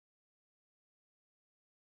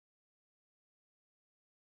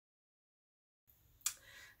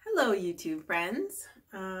Hello YouTube friends,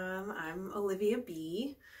 I'm Olivia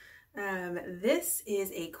B. This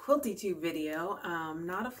is a Quilty Tube video,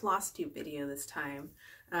 not a floss tube video this time.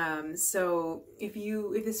 So if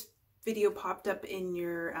this video popped up in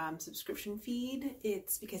your subscription feed,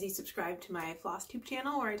 it's because you subscribed to my floss tube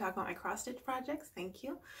channel where I talk about my cross stitch projects. Thank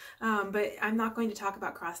you. But I'm not going to talk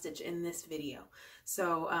about cross stitch in this video.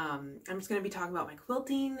 So I'm just going to be talking about my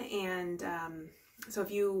quilting, and so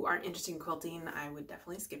if you aren't interested in quilting, I would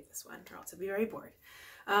definitely skip this one, or else you'll be very bored.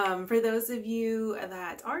 For those of you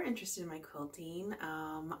that are interested in my quilting,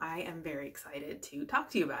 I am very excited to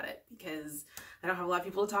talk to you about it because I don't have a lot of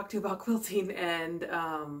people to talk to about quilting, and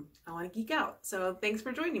I want to geek out. So thanks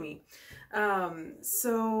for joining me. I'm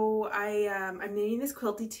naming this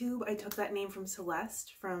Quilty Tube. I took that name from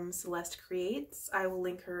Celeste Creates. I will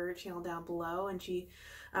link her channel down below, and she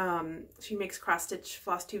makes cross stitch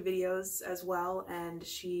floss tube videos as well, and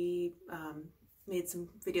she made some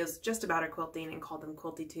videos just about her quilting and called them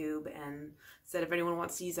Quilty Tube, and said if anyone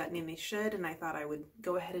wants to use that name they should, and I thought I would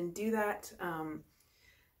go ahead and do that.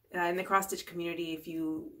 In the cross stitch community, if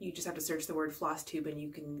you just have to search the word floss tube and you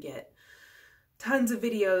can get tons of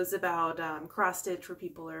videos about cross stitch where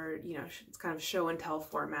people are, it's kind of show and tell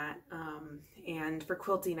format. And for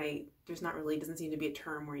quilting, doesn't seem to be a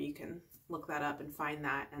term where you can look that up and find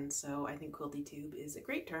that, and so I think Quilty Tube is a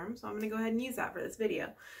great term, so I'm going to go ahead and use that for this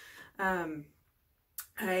video. I'm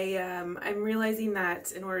realizing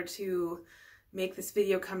that in order to make this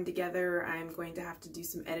video come together, I'm going to have to do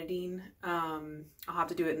some editing. I'll have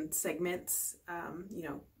to do it in segments.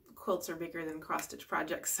 Quilts are bigger than cross stitch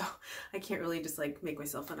projects, so I can't really just like make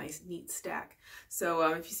myself a nice neat stack.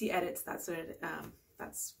 So if you see edits, that's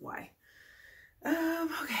why.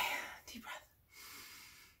 Okay, deep breath.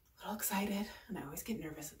 A little excited, and I always get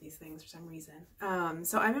nervous with these things for some reason.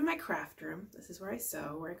 So I'm in my craft room. This is where I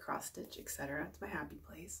sew, where I cross stitch, etc. It's my happy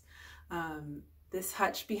place. This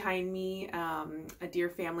hutch behind me, a dear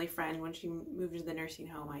family friend, when she moved into the nursing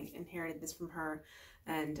home, I inherited this from her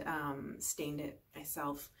and stained it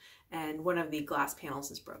myself. And one of the glass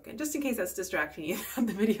panels is broken. Just in case that's distracting you from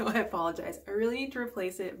the video, I apologize. I really need to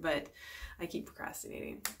replace it, but I keep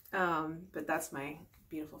procrastinating. But that's my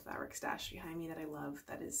beautiful fabric stash behind me that I love,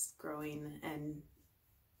 that is growing and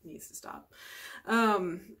needs to stop.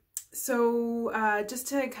 Just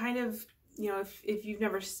to kind of, if you've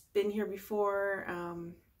never been here before,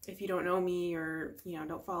 if you don't know me or,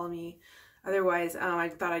 don't follow me, otherwise, I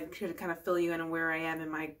thought I could kind of fill you in on where I am in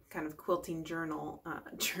my kind of quilting my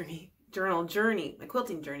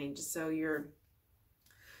quilting journey, just so in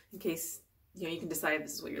case, you can decide if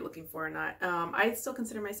this is what you're looking for or not. I still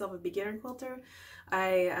consider myself a beginner quilter.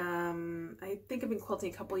 I think I've been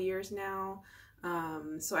quilting a couple years now.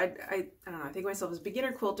 So I don't know, I think of myself as a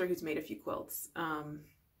beginner quilter who's made a few quilts.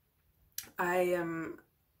 I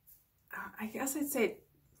guess I'd say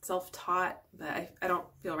self-taught, but I don't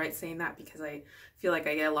feel right saying that because I feel like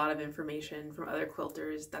I get a lot of information from other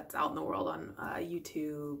quilters that's out in the world on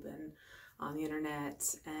YouTube and on the internet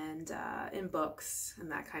and in books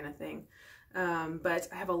and that kind of thing. But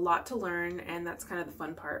I have a lot to learn, and that's kind of the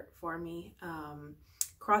fun part for me.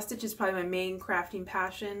 Cross stitch is probably my main crafting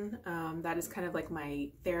passion. That is kind of like my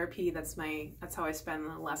therapy. That's how I spend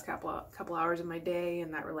the last couple hours of my day,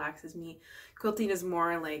 and that relaxes me. Quilting is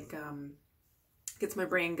more like gets my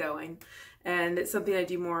brain going, and it's something I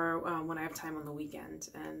do more when I have time on the weekend,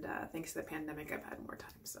 and thanks to the pandemic I've had more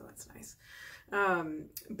time, so that's nice.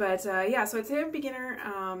 Yeah, so I'd say I'm a beginner.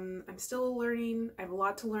 I'm still learning. I have a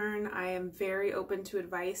lot to learn. I am very open to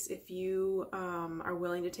advice if you are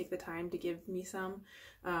willing to take the time to give me some.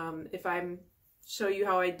 If I'm show you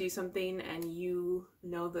how I do something and you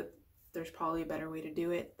know that there's probably a better way to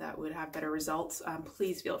do it that would have better results,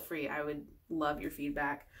 please feel free. I would love your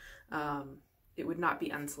feedback. It would not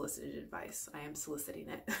be unsolicited advice. I am soliciting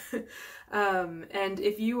it. And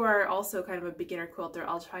if you are also kind of a beginner quilter,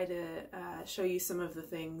 I'll try to show you some of the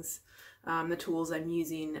things, the tools I'm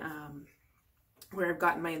using, where I've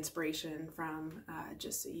gotten my inspiration from,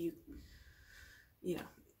 just so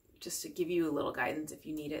just to give you a little guidance if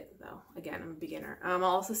you need it, though. Again, I'm a beginner. I'll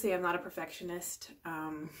also say I'm not a perfectionist,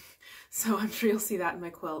 so I'm sure you'll see that in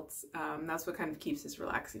my quilts. That's what kind of keeps this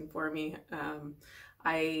relaxing for me.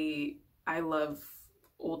 I love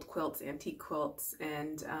old quilts, antique quilts,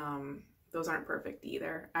 and those aren't perfect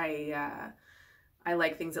either. I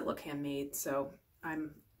like things that look handmade, so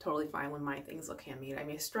I'm totally fine when my things look handmade. I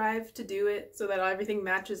may strive to do it so that everything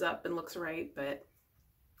matches up and looks right, but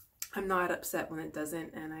I'm not upset when it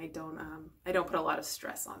doesn't, and I don't put a lot of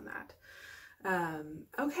stress on that.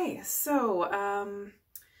 Okay, so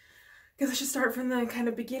guess I should start from the kind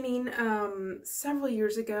of beginning. Several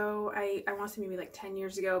years ago, I want to say maybe like 10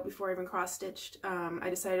 years ago, before I even cross-stitched, I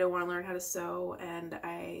decided I want to learn how to sew, and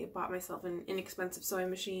I bought myself an inexpensive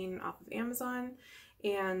sewing machine off of Amazon,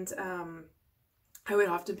 and I would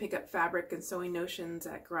often pick up fabric and sewing notions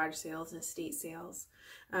at garage sales and estate sales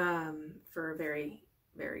for very,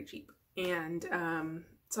 very cheap. And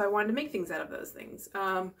so I wanted to make things out of those things.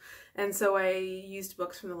 And so I used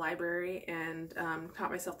books from the library and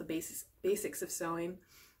taught myself the basics of sewing.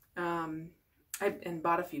 And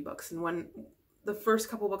bought a few books. And the first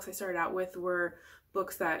couple books I started out with were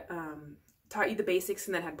books that taught you the basics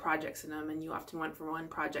and then had projects in them. And you often went from one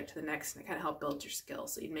project to the next, and it kind of helped build your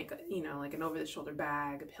skills. So you'd make, like an over-the-shoulder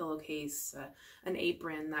bag, a pillowcase, an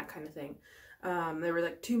apron, that kind of thing. There were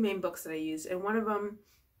like two main books that I used, and one of them,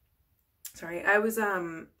 I was,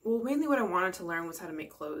 well, mainly what I wanted to learn was how to make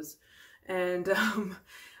clothes. And,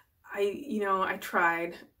 I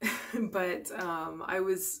tried, but,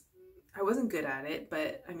 I wasn't good at it,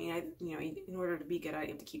 but I mean, in order to be good at it,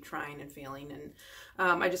 you have to keep trying and failing. And,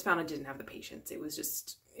 I just found I didn't have the patience. It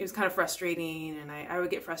was kind of frustrating, and I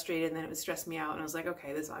would get frustrated, and then it would stress me out. And I was like,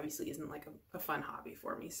 okay, this obviously isn't like a fun hobby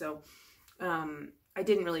for me. So, I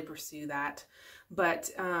didn't really pursue that, but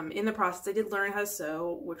in the process I did learn how to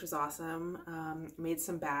sew, which was awesome. Made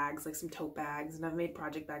some bags, like some tote bags, and I've made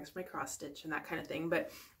project bags for my cross stitch and that kind of thing.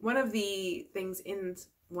 But one of the things in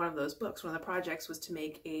one of those books, one of the projects, was to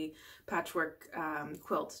make a patchwork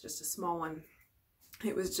quilt, just a small one.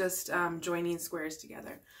 It was just joining squares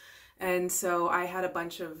together. And so I had a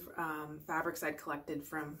bunch of fabrics I'd collected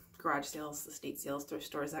from garage sales, estate sales, thrift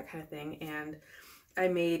stores, that kind of thing, and I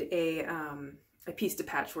made a pieced a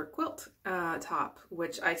patchwork quilt top,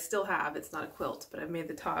 which I still have. It's not a quilt, but I've made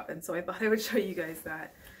the top, and so I thought I would show you guys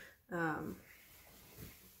that.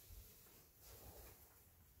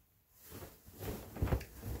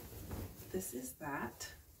 This is that,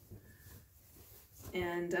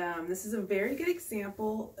 and this is a very good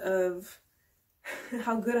example of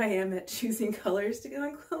how good I am at choosing colors to go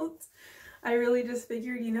on quilts. I really just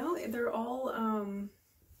figured, they're all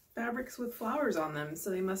fabrics with flowers on them, so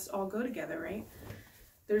they must all go together, right?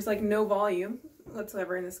 There's like no volume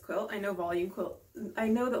whatsoever in this quilt. I know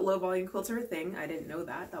that low volume quilts are a thing. I didn't know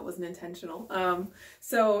that. That wasn't intentional.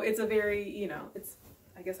 So it's a very,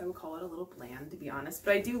 I guess I would call it a little bland, to be honest,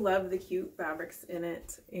 but I do love the cute fabrics in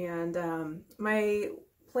it. And my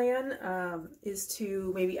plan is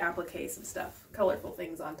to maybe applique some stuff, colorful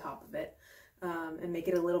things on top of it, and make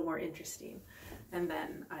it a little more interesting. And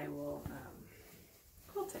then I will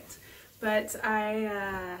quilt it. But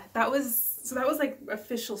that was like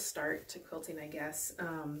official start to quilting, I guess.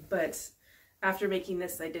 But after making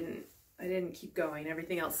this, I didn't keep going.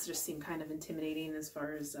 Everything else just seemed kind of intimidating as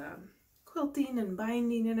far as quilting and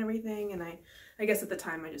binding and everything. And I guess at the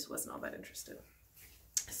time I just wasn't all that interested.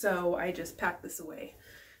 So I just packed this away,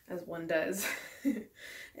 as one does.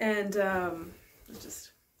 And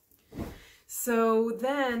so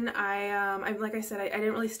then like I said, I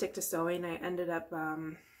didn't really stick to sewing. I ended up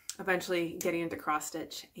eventually getting into cross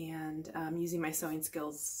stitch and using my sewing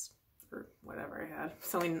skills, or whatever I had,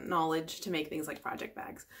 sewing knowledge, to make things like project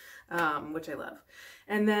bags, which I love.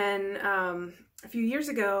 And then a few years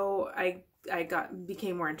ago, I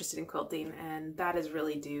became more interested in quilting, and that is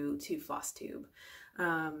really due to floss tube.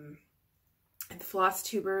 And floss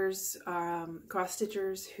tubers, cross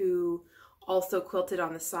stitchers who also quilted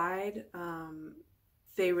on the side,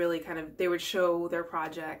 they really they would show their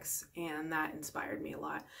projects, and that inspired me a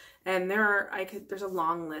lot. And there's a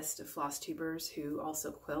long list of floss tubers who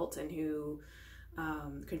also quilt and who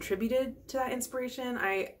contributed to that inspiration.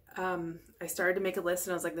 I started to make a list,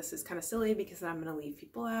 and I was like, this is kind of silly because I'm going to leave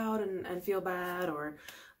people out and feel bad, or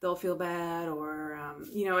they'll feel bad, or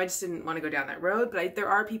I just didn't want to go down that road. But there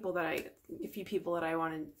are a few people that I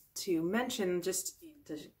wanted to mention, just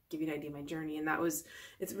to give you an idea of my journey. And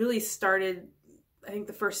it's really started, I think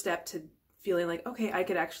the first step to feeling like, okay, I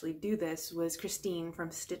could actually do this, was Christine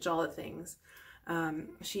from Stitch All the Things.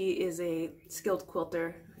 She is a skilled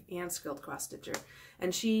quilter and skilled cross stitcher,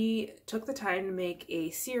 and she took the time to make a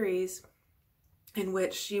series in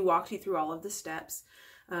which she walked you through all of the steps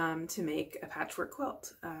to make a patchwork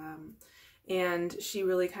quilt. And she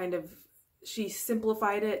really she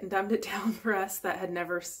simplified it and dumbed it down for us that had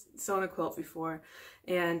never sewn a quilt before.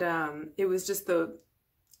 And it was just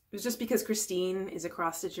because Christine is a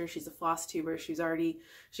cross stitcher, she's a floss tuber, she already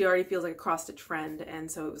feels like a cross stitch friend, and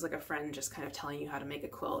so it was like a friend just kind of telling you how to make a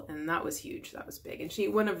quilt, and that was huge, that was big.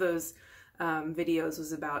 And one of those videos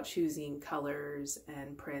was about choosing colors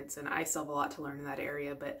and prints, and I still have a lot to learn in that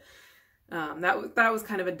area, but that was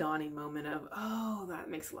kind of a dawning moment of, oh, that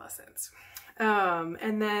makes a lot of sense.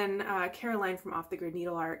 And then Caroline from Off the Grid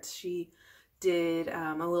Needle Arts, she did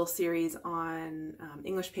a little series on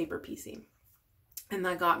English paper piecing. And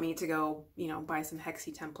that got me to go, you know, buy some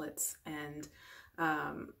hexie templates and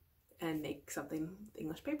make something with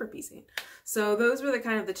English paper piecing. So those were the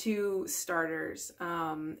kind of the two starters.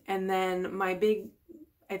 And then my big,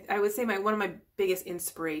 I would say one of my biggest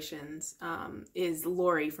inspirations is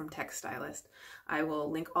Lori from Textilist. I will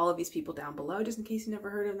link all of these people down below just in case you never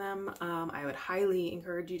heard of them. I would highly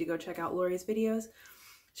encourage you to go check out Lori's videos.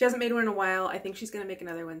 She hasn't made one in a while. I think she's going to make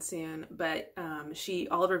another one soon, but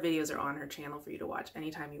all of her videos are on her channel for you to watch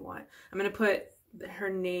anytime you want. I'm going to put her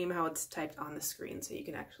name, how it's typed, on the screen so you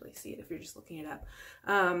can actually see it if you're just looking it up.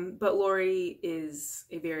 But Lori is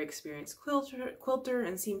a very experienced quilter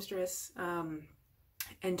and seamstress.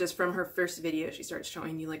 And just from her first video, she starts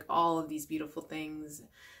showing you like all of these beautiful things,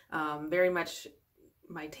 very much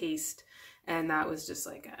my taste. And that was just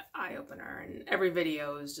like an eye-opener, and every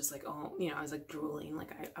video was just like, oh, you know, I was like drooling, like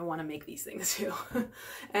I want to make these things too.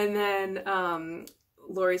 And then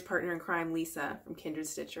Lori's partner in crime, Lisa from Kindred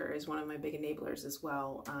Stitcher, is one of my big enablers as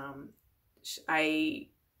well. I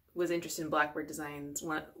was interested in Blackbird designs,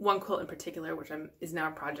 one quilt in particular, which is now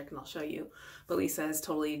a project and I'll show you. But Lisa has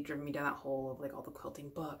totally driven me down that hole of like all the quilting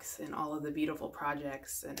books and all of the beautiful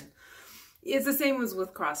projects. And it's the same as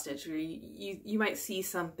with cross stitch, where you might see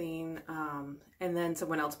something and then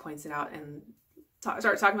someone else points it out and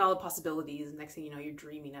start talking about all the possibilities, and next thing you know, you're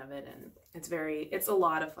dreaming of it, and it's a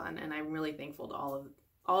lot of fun, and I'm really thankful to all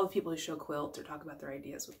the people who show quilt or talk about their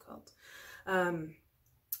ideas with quilt. And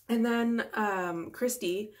then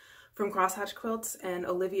Christy from Crosshatch Quilts and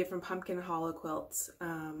Olivia from Pumpkin Hollow Quilts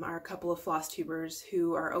are a couple of floss tubers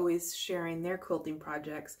who are always sharing their quilting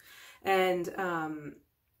projects, and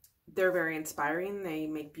they're very inspiring. They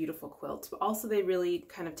make beautiful quilts, but also they really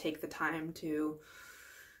kind of take the time to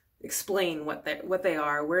explain what they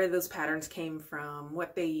are, where those patterns came from,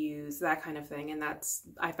 what they use, that kind of thing. And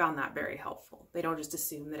I found that very helpful. They don't just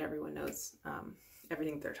assume that everyone knows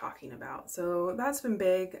everything they're talking about. So that's been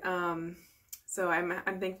big. So I'm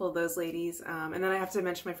thankful to those ladies. And then I have to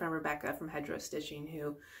mention my friend Rebecca from Hedgerow Stitching,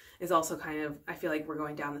 who is also kind of, I feel like we're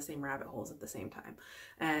going down the same rabbit holes at the same time.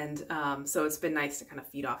 And so it's been nice to kind of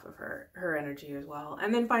feed off of her energy as well.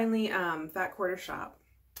 And then finally, Fat Quarter Shop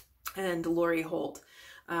and Lori Holt.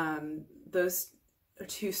 Those are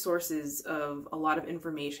two sources of a lot of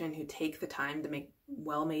information who take the time to make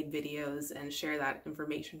well-made videos and share that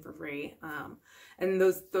information for free. And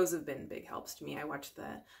those have been big helps to me. I don't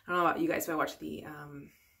know about you guys, but I watch the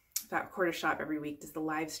Fat Quarter Shop every week, does the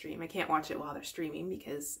live stream. I can't watch it while they're streaming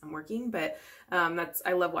because I'm working, but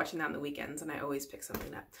I love watching that on the weekends, and I always pick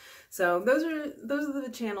something up. So those are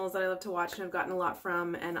the channels that I love to watch and I've gotten a lot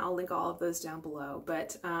from, and I'll link all of those down below.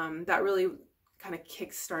 But that really kind of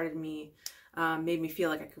kick-started me, made me feel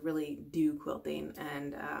like I could really do quilting,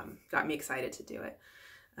 and got me excited to do it.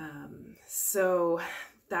 So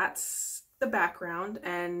that's the background,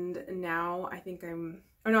 and now I think I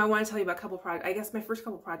want to tell you about a couple projects. I guess my first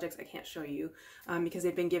couple projects I can't show you because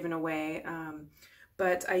they've been given away,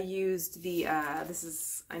 but I used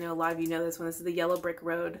I know a lot of you know this one, this is the Yellow Brick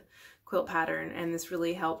Road quilt pattern, and this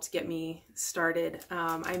really helped get me started.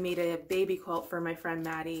 I made a baby quilt for my friend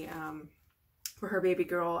Maddie, for her baby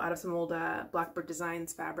girl, out of some old Blackbird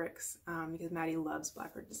Designs fabrics, because Maddie loves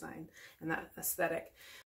Blackbird design and that aesthetic.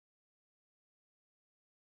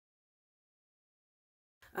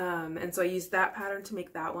 And so I used that pattern to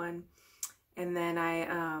make that one. And then I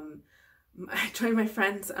joined my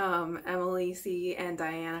friends Emily C. and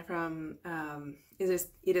Diana from It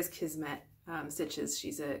Is Kismet Stitches.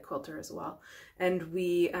 She's a quilter as well. And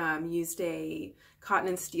we used a cotton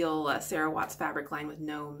and steel Sarah Watts fabric line with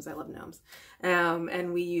gnomes. I love gnomes.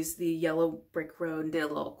 And we used the Yellow Brick Road and did a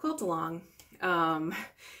little quilt along. And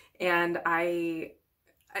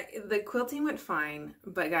the quilting went fine,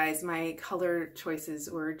 but guys, my color choices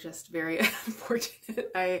were just very unfortunate.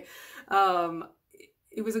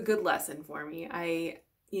 It was a good lesson for me. I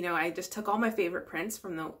just took all my favorite prints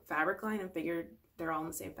from the fabric line and figured they're all in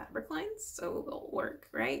the same fabric lines, so it'll work,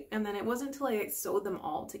 right? And then it wasn't until I sewed them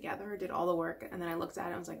all together, did all the work, and then I looked at it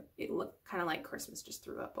and I was like, it looked kind of like Christmas just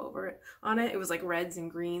threw up on it. It was like reds and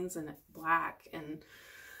greens and black, and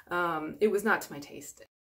it was not to my taste.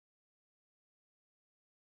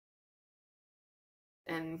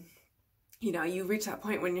 And you reach that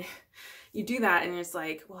point when you do that and you're just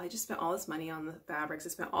like, well, I just spent all this money on the fabrics. I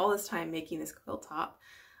spent all this time making this quilt top.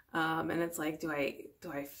 And it's like, do I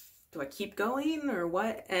keep going or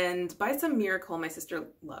what? And by some miracle, my sister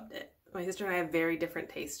loved it. My sister and I have very different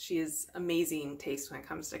tastes. She has amazing taste when it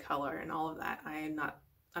comes to color and all of that. I'm not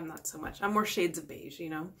so much. I'm more shades of beige,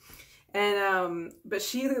 And but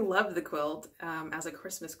she loved the quilt as a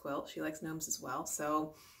Christmas quilt. She likes gnomes as well,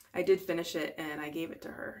 so I did finish it and I gave it to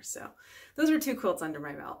her. So those were 2 quilts under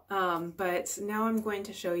my belt. But now I'm going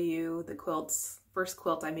to show you the first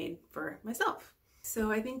quilt I made for myself.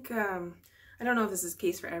 So I think, I don't know if this is the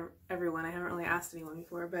case for everyone. I haven't really asked anyone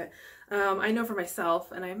before, but I know for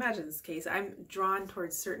myself, and I imagine this is the case, I'm drawn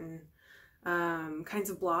towards certain kinds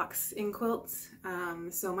of blocks in quilts.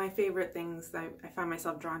 So my favorite things that I find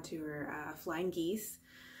myself drawn to are flying geese,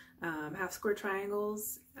 half square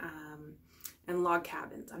triangles, and log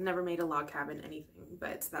cabins. I've never made a log cabin anything,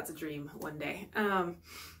 but that's a dream one day.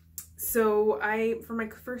 So for my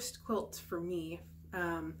first quilt for me,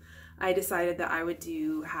 I decided that I would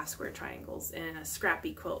do half square triangles in a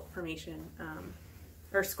scrappy quilt formation,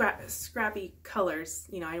 or scrappy colors.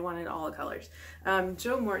 You know, I wanted all the colors.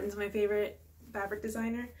 Joe Morton's my favorite fabric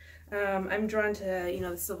designer. I'm drawn to, you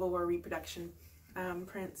know, the Civil War reproduction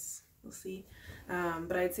prints. We'll see.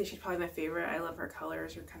 But I'd say she's probably my favorite. I love her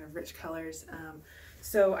colors, her kind of rich colors.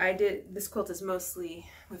 So this quilt is mostly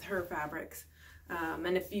with her fabrics.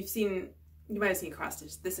 And if you've seen, you might have seen cross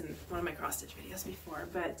stitch this in one of my cross stitch videos before,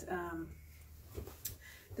 but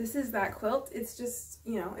this is that quilt. It's just,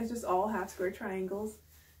 you know, it's just all half square triangles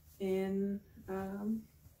in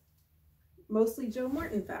mostly Joe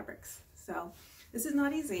Morton fabrics. So this is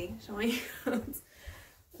not easy showing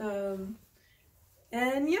you.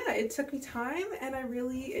 And yeah, it took me time, and it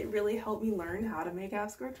really helped me learn how to make half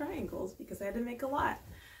square triangles because I had to make a lot.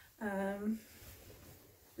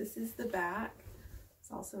 This is the back. It's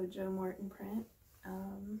also a Joe Morton print.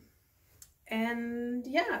 And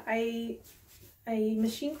yeah, I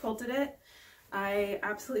machine quilted it. I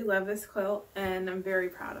absolutely love this quilt, and I'm very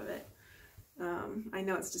proud of it. I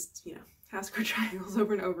know it's just, you know, half square triangles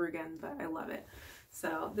over and over again, but I love it.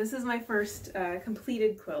 So this is my first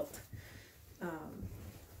completed quilt.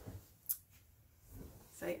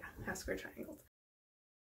 So yeah, half square triangles.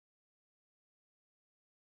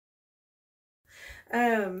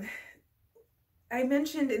 I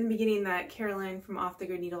mentioned in the beginning that Caroline from Off the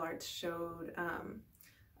Grid Needle Arts showed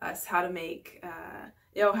us how to make,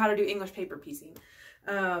 you know, how to do English paper piecing.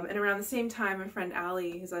 And around the same time, my friend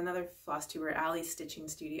Allie, who's another floss tuber, Allie's Stitching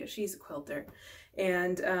Studio, she's a quilter,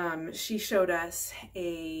 and she showed us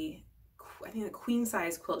I think a queen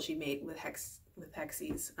size quilt she made with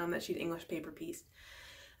hexies that she'd English paper pieced.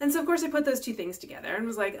 And so of course I put those 2 things together and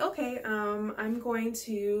was like, okay, I'm going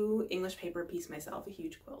to English paper piece myself a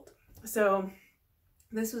huge quilt. So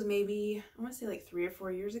this was maybe, I want to say like 3 or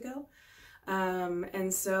 4 years ago.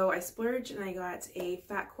 And so I splurged and I got a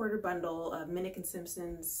fat quarter bundle of Minnick &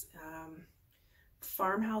 Simpson's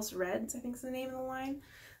Farmhouse Reds, I think is the name of the line.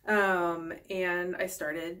 And I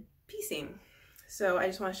started piecing. So I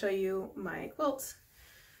just want to show you my quilt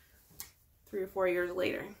 3 or 4 years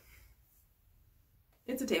later.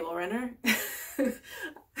 It's a table runner.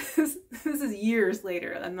 This is years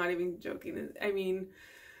later. I'm not even joking. I mean,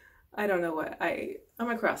 I don't know what I'm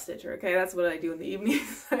a cross stitcher, okay? That's what I do in the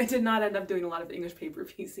evenings. I did not end up doing a lot of English paper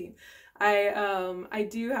piecing. I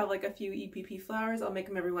do have like a few EPP flowers. I'll make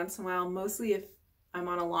them every once in a while, mostly if I'm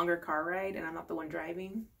on a longer car ride and I'm not the one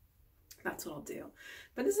driving. That's what I'll do.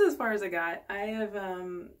 But this is as far as I got. I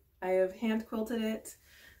have hand quilted it.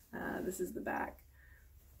 This is the back.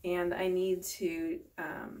 And I need to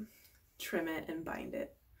trim it and bind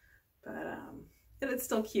it. But it's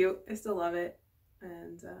still cute. I still love it.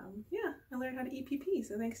 And yeah, I learned how to EPP,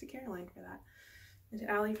 so thanks to Caroline for that. And to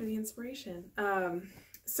Allie for the inspiration.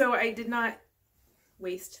 So I did not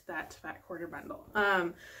waste that fat quarter bundle.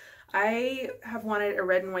 I have wanted a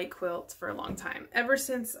red and white quilt for a long time. Ever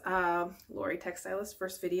since Lori Textilist's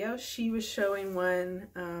first video, she was showing one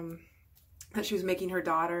that she was making her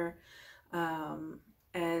daughter.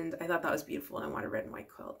 And I thought that was beautiful, and I wanted a red and white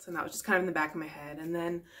quilt, and that was just kind of in the back of my head. And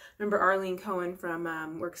then I remember Arlene Cohen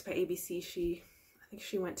from Works by ABC, I think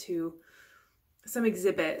she went to some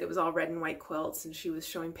exhibit. It was all red and white quilts, and she was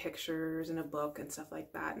showing pictures in a book and stuff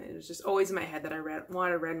like that, and it was just always in my head that I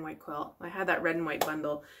wanted a red and white quilt. I had that red and white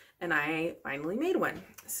bundle, and I finally made one.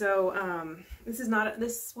 So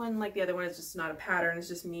this one, like the other one, is just not a pattern. It's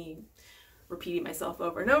just me repeating myself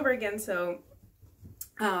over and over again. So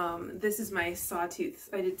this is my sawtooth.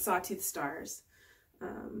 I did sawtooth stars.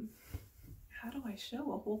 How do I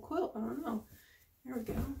show a whole quilt? I don't know. Here we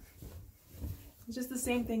go. It's just the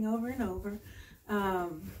same thing over and over.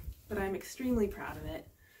 But I'm extremely proud of it.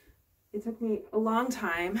 It took me a long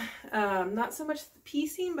time. Not so much the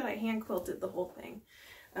piecing, but I hand quilted the whole thing.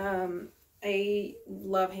 I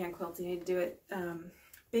love hand quilting. I do it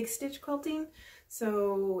big stitch quilting.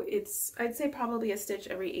 So it's, I'd say probably a stitch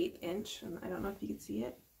every 1/8 inch. And I don't know if you can see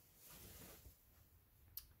it.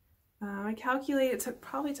 I calculate it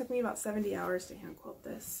probably took me about 70 hours to hand quilt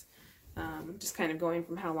this. Just kind of going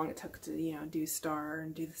from how long it took to, you know, do star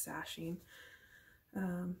and do the sashing.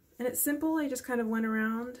 And it's simple. I just kind of went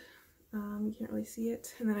around. You can't really see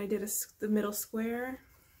it. And then I did the middle square,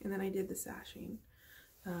 and then I did the sashing.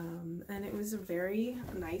 And it was a very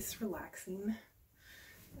nice, relaxing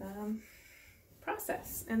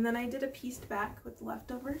process. And then I did a pieced back with the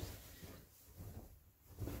leftovers.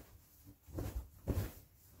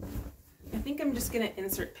 I think I'm just going to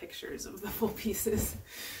insert pictures of the full pieces,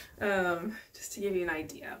 just to give you an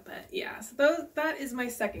idea. But yeah, so that is my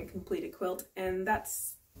second completed quilt, and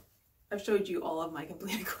I've showed you all of my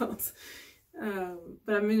completed quilts. But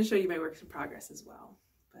I'm going to show you my works in progress as well.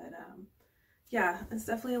 But yeah, it's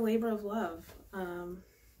definitely a labor of love.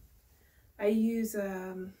 I use,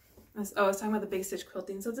 I was talking about the big stitch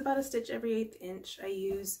quilting, so it's about a stitch every 1/8 inch. I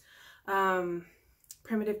use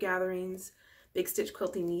Primitive Gatherings big stitch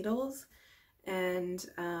quilting needles, and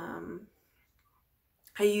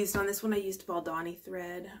I used, on this one, I used Baldani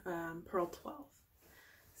thread, Pearl 12.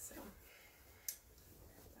 So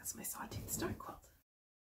that's my Sawtooth Star quilt.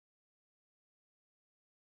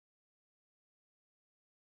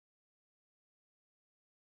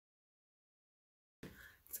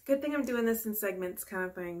 It's a good thing I'm doing this in segments kind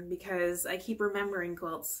of thing, because I keep remembering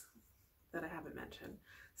quilts that I haven't mentioned.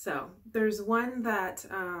 So there's one that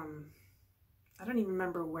I don't even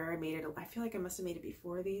remember where I made it. I feel like I must have made it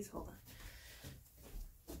before these. Hold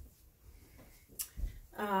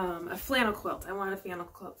on. A flannel quilt. I wanted a flannel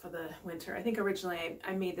quilt for the winter. I think originally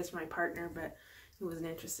I made this for my partner, but he wasn't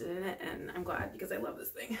interested in it, and I'm glad, because I love this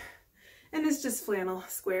thing. And it's just flannel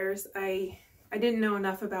squares. I didn't know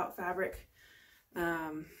enough about fabric.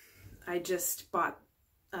 I just bought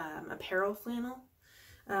apparel flannel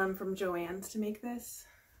from Joann's to make this.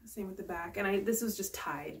 Same with the back. And this was just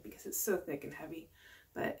tied because it's so thick and heavy.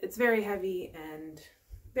 But it's very heavy and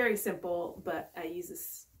very simple, but I use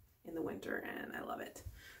this in the winter and I love it.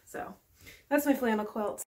 So that's my flannel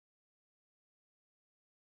quilt.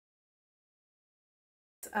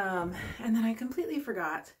 And then I completely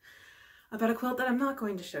forgot about a quilt that I'm not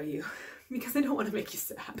going to show you because I don't want to make you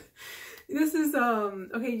sad. This is,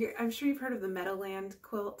 okay, I'm sure you've heard of the Meadowland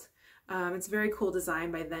quilt. It's a very cool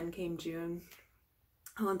design by Then Came June.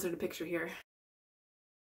 I'll insert a picture here.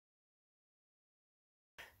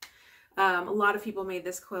 A lot of people made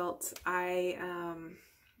this quilt. I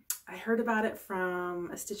heard about it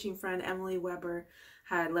from a stitching friend, Emily Weber,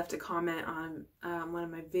 had left a comment on one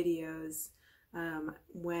of my videos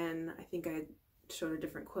when I think I showed a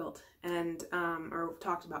different quilt and or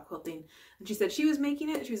talked about quilting, and she said she was making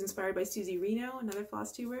it. She was inspired by Susie Reno, another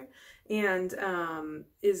floss tuber, and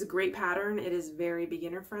is a great pattern. It is very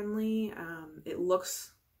beginner friendly. It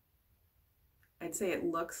looks, I'd say it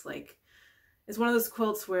looks like, it's one of those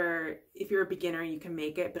quilts where if you're a beginner you can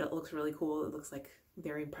make it, but it looks really cool. It looks like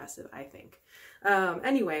very impressive, I think.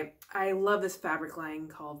 Anyway, I love this fabric line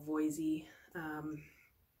called Voisey.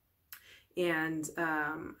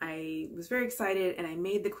 I was very excited and I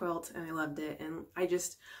made the quilt and I loved it, and I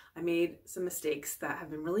made some mistakes that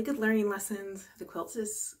have been really good learning lessons. The quilt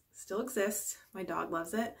still exists. My dog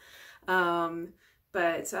loves it.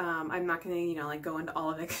 But I'm not gonna, you know, like go into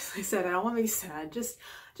all of it because I said I don't want to be sad. Just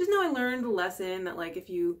know I learned a lesson that, like, if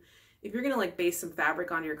you're gonna like base some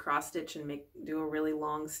fabric on your cross stitch and do a really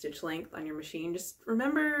long stitch length on your machine, just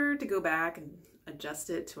remember to go back and adjust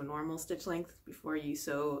it to a normal stitch length before you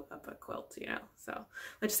sew up a quilt, you know. So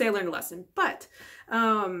let's just say I learned a lesson, but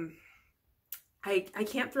I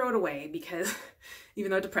can't throw it away because even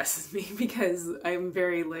though it depresses me, because I'm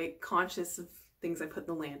very like conscious of things I put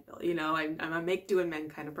in the landfill, you know. I'm a make do and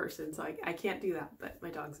mend kind of person, so I can't do that, but my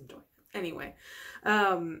dogs enjoy it. Anyway,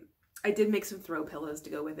 I did make some throw pillows to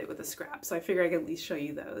go with it with a scrap, so I figured I could at least show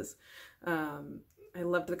you those. I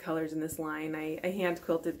loved the colors in this line. I hand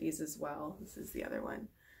quilted these as well. This is the other one.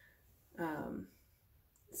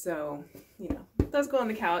 So, you know, those go on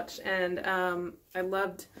the couch, and I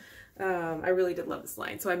really did love this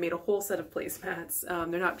line. So I made a whole set of placemats.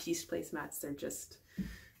 They're not pieced placemats, they're just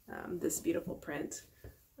this beautiful print.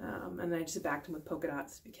 And I just backed them with polka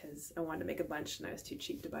dots because I wanted to make a bunch and I was too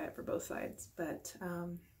cheap to buy it for both sides. But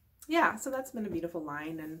yeah, so that's been a beautiful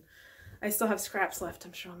line, and I still have scraps left.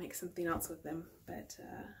 I'm sure I'll make something else with them, but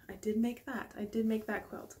I did make that. I did make that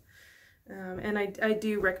quilt. And I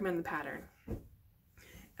do recommend the pattern.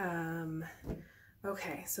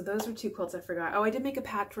 Okay, so those were 2 quilts I forgot. Oh, I did make a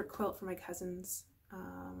patchwork quilt for my cousin's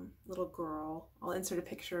little girl. I'll insert a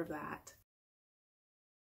picture of that.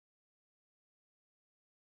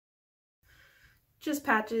 just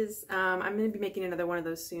patches. I'm going to be making another one of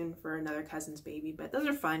those soon for another cousin's baby, but those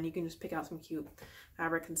are fun. You can just pick out some cute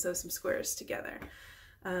fabric and sew some squares together.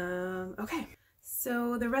 Okay,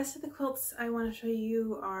 so the rest of the quilts I want to show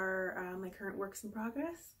you are my current works in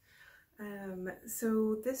progress.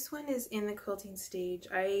 So this one is in the quilting stage.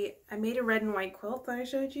 I made a red and white quilt that I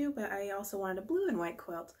showed you, but I also wanted a blue and white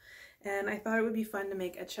quilt, and I thought it would be fun to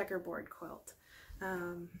make a checkerboard quilt.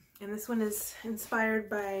 And this one is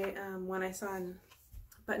inspired by one I saw in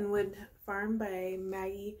Buttonwood Farm by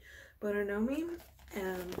Maggie Bononomi.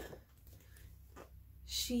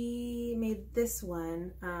 She made this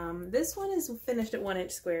one. This one is finished at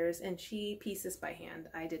 1-inch squares, and she pieced this by hand.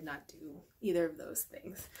 I did not do either of those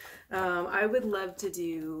things. I would love to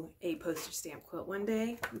do a postage stamp quilt one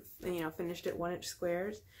day, you know, finished at 1-inch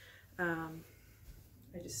squares. I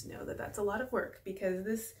just know that that's a lot of work, because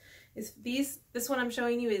this one I'm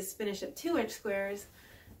showing you is finished at 2-inch squares,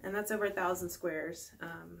 and that's over 1,000 squares.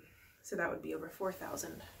 So that would be over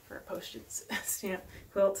 4,000 for a postage stamp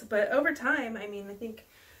quilt. But over time, I mean, I think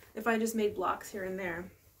if I just made blocks here and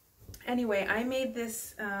there. Anyway, I made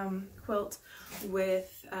this quilt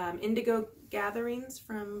with indigo gatherings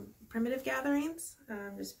from Primitive Gatherings,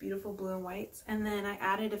 just beautiful blue and whites. And then I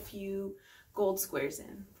added a few gold squares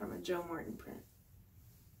in from a Joe Morton print.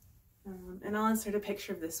 And I'll insert a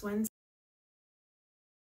picture of this one.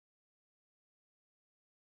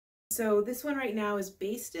 So this one right now is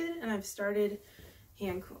basted, and I've started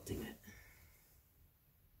hand quilting it.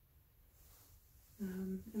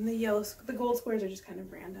 And the gold squares are just kind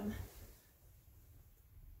of random.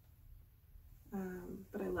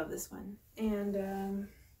 But I love this one. And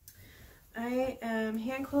I am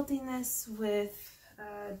hand quilting this with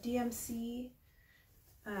DMC.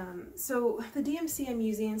 So the DMC I'm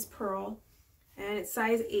using is Pearl, and it's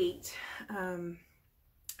size 8.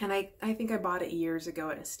 And I think I bought it years ago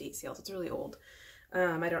at an estate sale, so it's really old.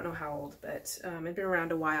 I don't know how old, but it's been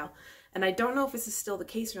around a while. And I don't know if this is still the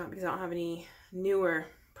case or not, because I don't have any newer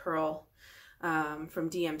Pearl from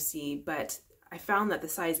DMC, but I found that the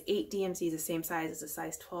size 8 DMC is the same size as the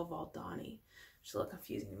size 12 Aldani, which is a little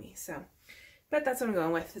confusing to me. So, but that's what I'm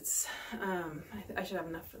going with. It's I should have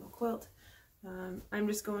enough for the quilt. I'm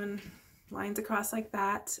just going lines across like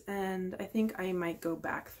that, and I think I might go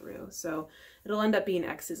back through, so it'll end up being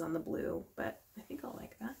X's on the blue, but I think I'll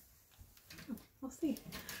like that. We'll see.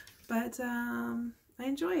 But I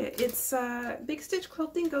enjoy it. It's big stitch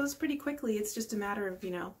quilting goes pretty quickly. It's just a matter of,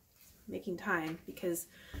 you know, making time, because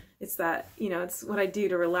it's that, you know, it's what I do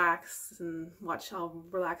to relax and watch. I'll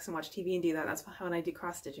relax and watch TV and do that. That's how I do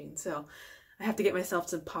cross stitching. So I have to get myself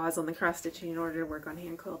to pause on the cross stitching in order to work on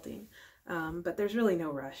hand quilting. But there's really no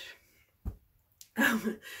rush.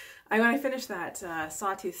 When I finished that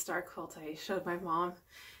Sawtooth Star quilt, I showed my mom,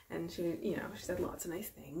 and she, you know, she said lots of nice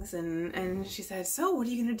things, and she said, "So what are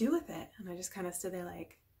you gonna do with it?" And I just kind of stood there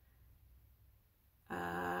like,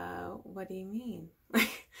 what do you mean?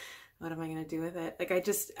 Like, what am I gonna do with it? Like, I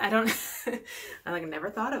don't, I like never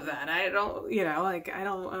thought of that. I don't, you know, like I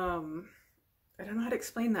don't know how to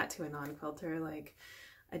explain that to a non-quilter. Like,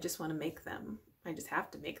 I just want to make them. I just have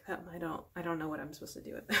to make them. I don't know what I'm supposed to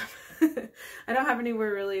do with them. I don't have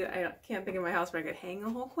anywhere really. I can't think of my house where I could hang a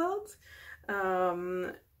whole quilt.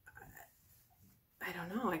 I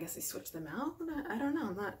don't know. I guess I switch them out. I don't know.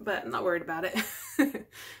 I'm not worried about it. But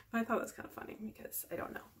I thought that was kind of funny, because I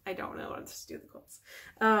don't know. I don't know what I'm supposed to do with the quilts.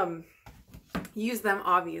 Use them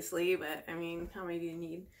obviously, but I mean, how many do you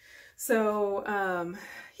need? So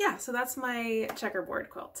yeah. So that's my checkerboard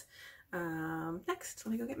quilt. Next,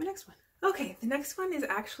 let me go get my next one. Okay, the next one is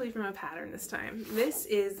actually from a pattern this time. This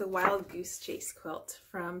is the Wild Goose Chase quilt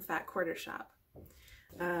from Fat Quarter Shop.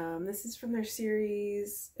 This is from their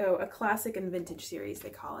series, a classic and vintage series,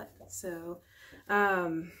 they call it. So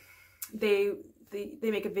they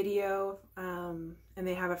make a video, and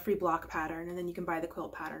they have a free block pattern, and then you can buy the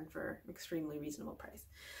quilt pattern for an extremely reasonable price.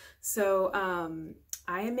 So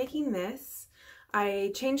I am making this.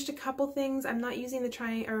 I changed a couple things. I'm not using the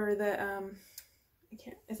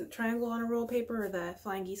is it triangle on a roll paper or the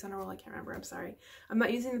flying geese on a roll? I can't remember. I'm sorry. I'm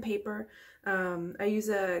not using the paper. I use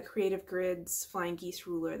a Creative Grids flying geese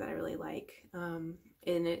ruler that I really like. And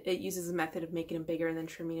it uses a method of making them bigger and then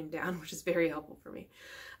trimming them down, which is very helpful for me.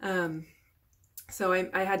 So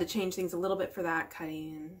I had to change things a little bit for that,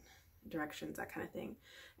 cutting and directions, that kind of thing.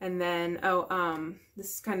 And then,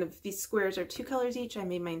 this is kind of, these squares are 2 colors each. I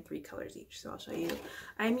made mine 3 colors each, so I'll show you.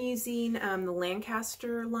 I'm using the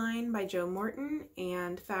Lancaster line by Joe Morton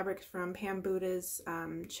and fabrics from Pam Buda's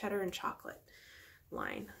Cheddar and Chocolate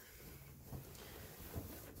line.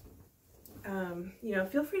 You know,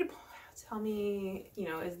 feel free to tell me, you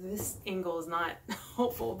know, this angle is not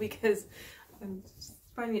helpful, because I'm just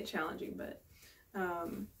finding it challenging, but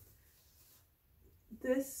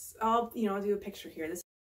this, I'll do a picture here. This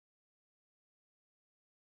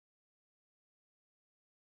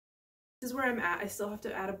is where I'm at. I still have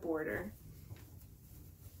to add a border.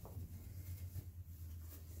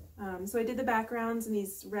 So I did the backgrounds in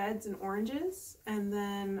these reds and oranges, and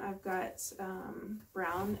then I've got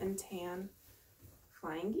brown and tan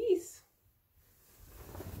flying geese.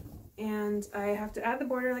 And I have to add the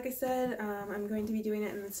border, like I said. I'm going to be doing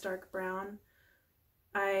it in this dark brown.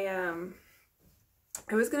 I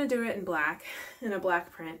was going to do it in black, in a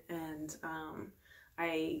black print, and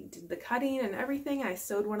I did the cutting and everything. I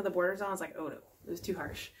sewed one of the borders on. I was like, oh no, it was too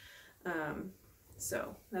harsh.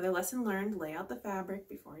 So another lesson learned, lay out the fabric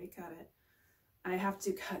before you cut it. I have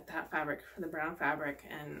to cut that fabric for the brown fabric,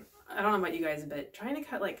 and I don't know about you guys, but trying to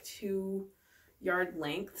cut like 2 yard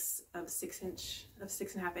lengths of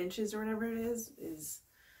 6.5 inches or whatever it is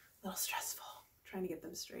a little stressful, trying to get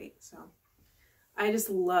them straight. So I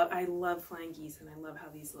love flying geese, and I love how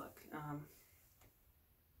these look.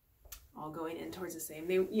 All going in towards the same.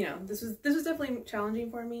 This was definitely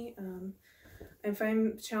challenging for me. If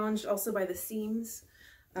I'm challenged also by the seams.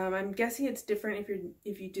 I'm guessing it's different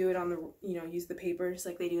if you do it on the, use the papers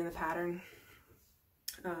like they do in the pattern.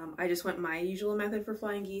 I just went my usual method for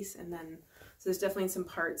flying geese, and then, so there's definitely some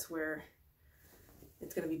parts where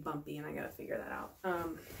it's going to be bumpy, and I got to figure that out.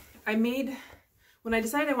 When I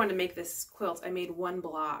decided I wanted to make this quilt, I made 1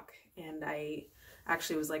 block, and I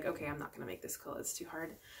actually was like, okay, I'm not going to make this quilt. It's too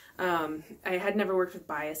hard. I had never worked with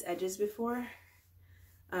bias edges before.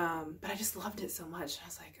 But I just loved it so much. I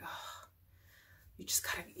was like, oh, you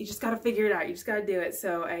just gotta figure it out. You just gotta do it.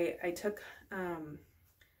 So I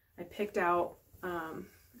picked out a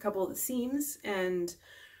couple of the seams and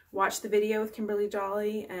watched the video with Kimberly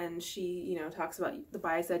Jolly, and she, talks about the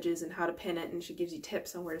bias edges and how to pin it, and she gives you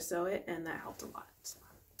tips on where to sew it, and that helped a lot. So,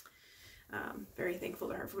 very thankful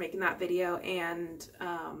to her for making that video, and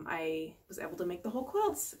I was able to make the whole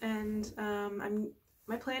quilts, and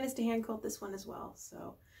my plan is to hand quilt this one as well.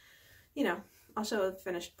 So, I'll show a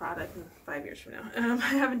finished product in 5 years from now.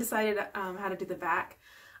 I haven't decided how to do the back.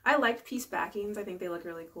 I like piece backings. I think they look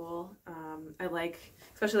really cool. I like,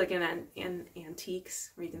 especially like in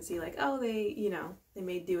antiques, where you can see like, oh, they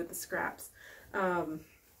made do with the scraps.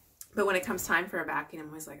 But when it comes time for a backing, I'm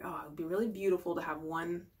always like, oh, it would be really beautiful to have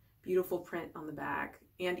one beautiful print on the back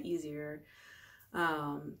and easier.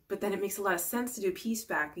 But then it makes a lot of sense to do piece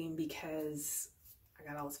backing because I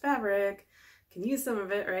got all this fabric, can use some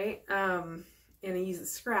of it, right? And I use the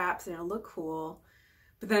scraps and it'll look cool.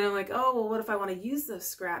 But then I'm like, oh, well, what if I want to use those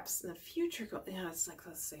scraps in the future? It's like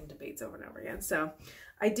the same debates over and over again. So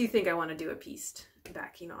I do think I want to do a pieced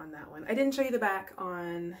backing on that one. I didn't show you the back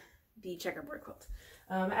on the checkerboard quilt.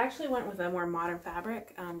 I actually went with a more modern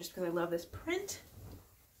fabric just because I love this print.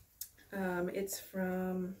 It's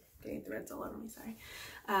from, getting threads all over me, sorry.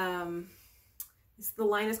 The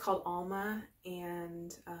line is called Alma,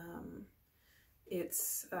 and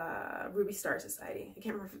it's Ruby Star Society. I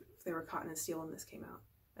can't remember if they were Cotton and Steel when this came out.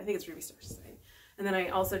 I think it's Ruby Star Society. And then I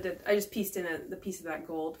just pieced in the piece of that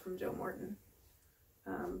gold from Joe Morton.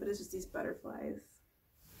 But it's just these butterflies.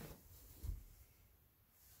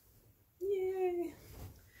 Yay!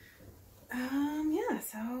 Yeah,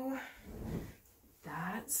 so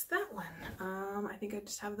that's that one. I think I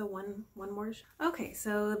just have the one more to show. Okay,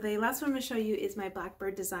 so the last one I'm going to show you is my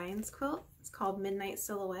Blackbird Designs quilt. It's called Midnight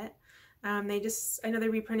Silhouette. I know they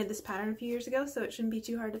reprinted this pattern a few years ago, so it shouldn't be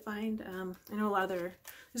too hard to find. I know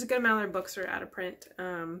there's a good amount of their books are out of print,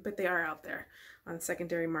 but they are out there on the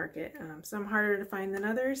secondary market. Some harder to find than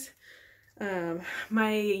others.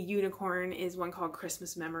 My unicorn is one called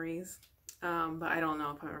Christmas Memories, but I don't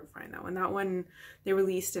know if I'm ever find that one. That one they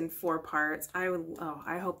released in 4 parts.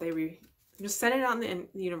 I hope they just send it out in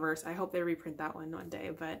the universe. I hope they reprint that one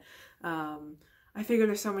day, but I figure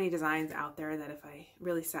there's so many designs out there that if I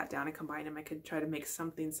really sat down and combined them, I could try to make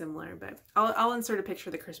something similar. But I'll insert a picture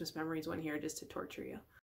of the Christmas Memories one here just to torture you.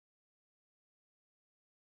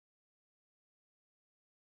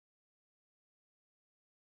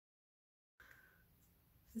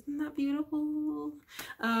 Isn't that beautiful?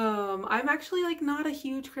 I'm actually like not a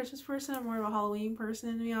huge Christmas person. I'm more of a Halloween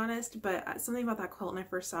person, to be honest. But something about that quilt when I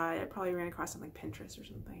first saw it, I probably ran across something like Pinterest or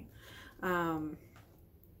something.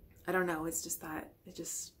 I don't know, it's just that it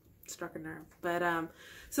just struck a nerve. But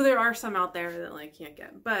so there are some out there that like can't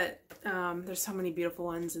get, but there's so many beautiful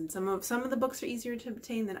ones, and some of the books are easier to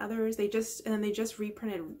obtain than others. They just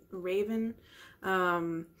reprinted Raven,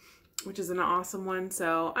 which is an awesome one,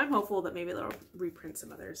 so I'm hopeful that maybe they'll reprint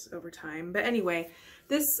some others over time. But anyway,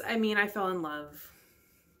 this, I mean, I fell in love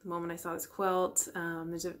the moment I saw this quilt.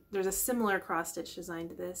 There's a similar cross stitch design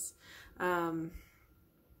to this. And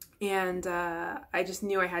I just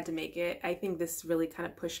knew I had to make it. I think this really kind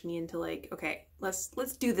of pushed me into like, okay, let's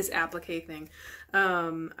do this applique thing.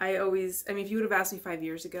 I mean, if you would have asked me 5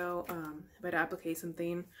 years ago if I'd applique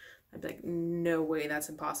something, I'd be like, no way, that's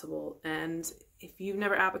impossible. And if you've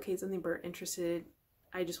never appliqued something but are interested,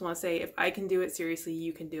 I just want to say, if I can do it, seriously,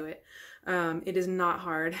 you can do it. It is not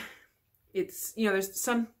hard. It's, you know, there's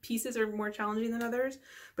some pieces are more challenging than others,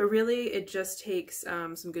 but really it just takes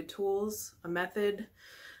some good tools, a method,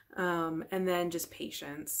 and then just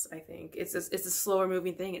patience. I think it's a slower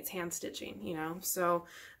moving thing. It's hand stitching, you know, so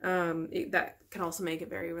that can also make it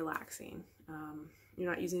very relaxing. You're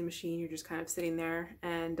not using a machine, you're just kind of sitting there,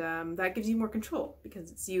 and that gives you more control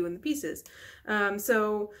because it's you and the pieces.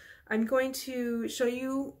 So I'm going to show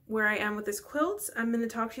you where I am with this quilt. I'm going to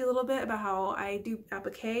talk to you a little bit about how I do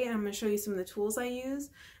applique, and I'm going to show you some of the tools I use.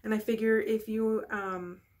 And I figure if you're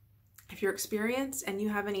experienced and you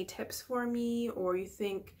have any tips for me, or you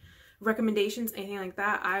think recommendations, anything like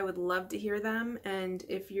that, I would love to hear them. And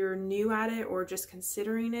if you're new at it or just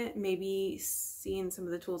considering it, maybe seeing some of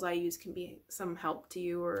the tools I use can be some help to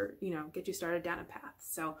you, or, you know, get you started down a path.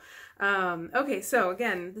 So, okay, so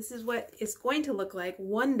again, this is what it's going to look like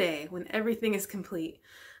one day when everything is complete.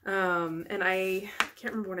 And I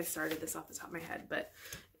can't remember when I started this off the top of my head, but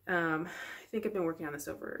I think I've been working on this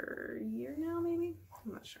over a year now, maybe.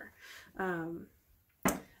 I'm not sure.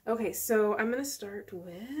 Okay, so I'm going to start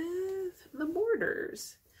with the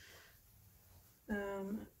borders.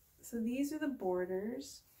 So these are the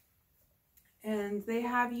borders, and they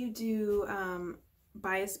have you do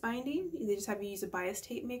bias binding. They just have you use a bias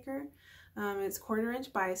tape maker. It's 1/4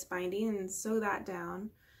 inch bias binding, and sew that down,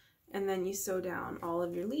 and then you sew down all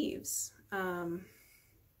of your leaves.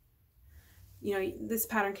 You know, this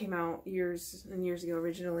pattern came out years and years ago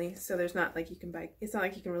originally, so there's not like you can buy, it's not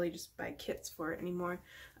like you can really just buy kits for it anymore,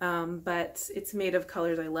 but it's made of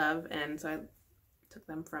colors I love, and so I took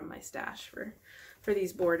them from my stash for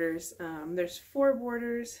these borders. There's 4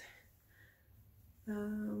 borders.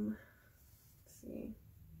 Let's see.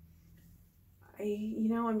 You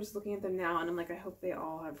know, I'm just looking at them now, and I'm like, I hope they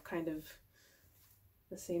all have kind of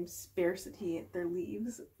the same sparsity at their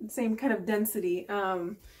leaves, same kind of density.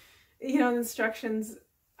 You know, the instructions,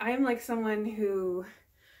 I'm like someone who,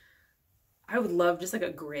 I would love just like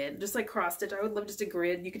a grid, just like cross stitch. I would love just a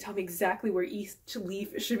grid. You could tell me exactly where each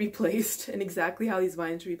leaf should be placed and exactly how these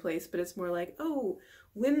vines should be placed, but it's more like, oh,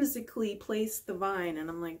 whimsically place the vine. And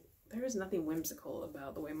I'm like, there is nothing whimsical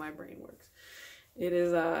about the way my brain works. It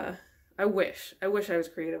is, I wish I was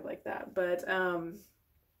creative like that, but I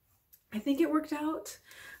think it worked out.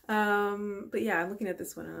 But yeah, I'm looking at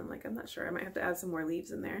this one and I'm like, I'm not sure. I might have to add some more leaves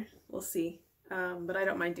in there. We'll see. But I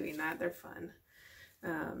don't mind doing that. They're fun.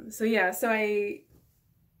 So yeah, so I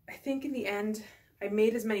think in the end, I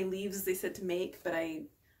made as many leaves as they said to make, but I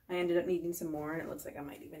ended up needing some more, and it looks like I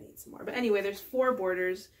might even need some more. But anyway, there's 4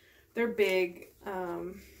 borders. They're big.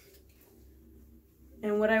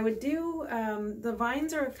 And what I would do, the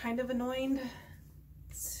vines are kind of annoying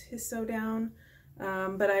to sew down.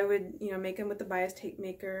 But I would, you know, make them with the bias tape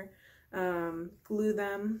maker, glue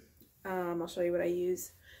them. I'll show you what I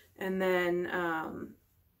use. And then I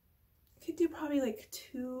could do probably like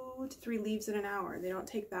 2 to 3 leaves in an hour. They don't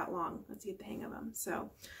take that long. Let's get the hang of them.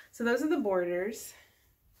 So those are the borders.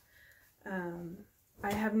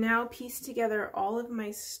 I have now pieced together all of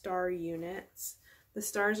my star units. The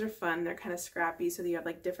stars are fun. They're kind of scrappy, so you have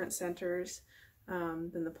like different centers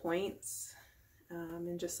than the points.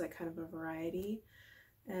 And just like kind of a variety,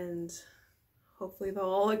 and hopefully they'll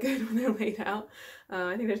all look good when they're laid out.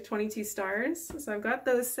 I think there's 22 stars, so I've got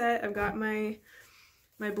those set. I've got my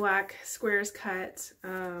black squares cut.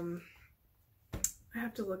 I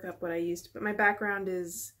have to look up what I used, but my background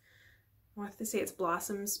is, I want to say it's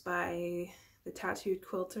Blossoms by the Tattooed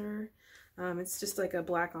Quilter. It's just like a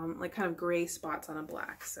black on, like kind of gray spots on a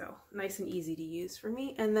black, so nice and easy to use for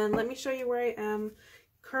me. And then let me show you where I am.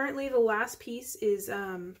 Currently, the last piece is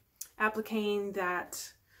appliquing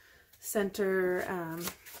that center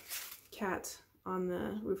cat on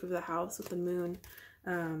the roof of the house with the moon.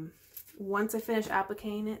 Once I finish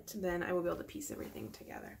appliquing it, then I will be able to piece everything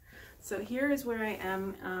together. So here is where I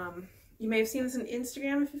am. You may have seen this on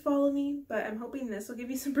Instagram if you follow me, but I'm hoping this will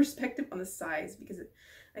give you some perspective on the size, because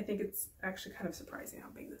I think it's actually kind of surprising how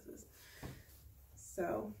big this is.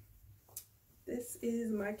 So this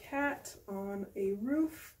is my cat on a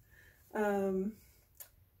roof. The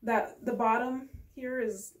bottom here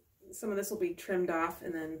is, some of this will be trimmed off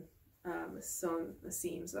and then sewn the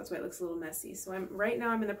seam, so that's why it looks a little messy. So right now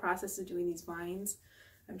I'm in the process of doing these vines.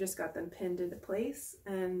 I've just got them pinned into place,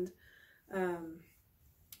 and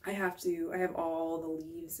I have all the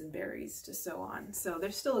leaves and berries to sew on. So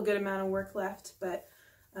there's still a good amount of work left, but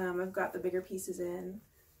I've got the bigger pieces in.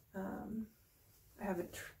 I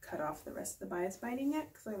haven't cut off the rest of the bias binding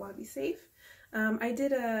yet because I want to be safe. I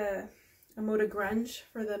did a mode of grunge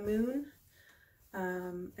for the moon.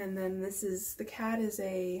 And then the cat is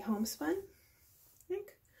a homespun, I think.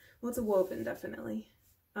 Well, it's a woven, definitely.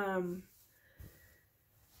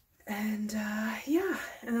 Yeah,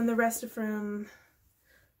 and then the rest are from,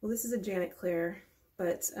 well, this is a Janet Claire,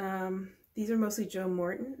 but these are mostly Joe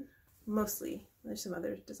Morton. Mostly. There's some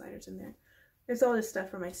other designers in there. It's all just stuff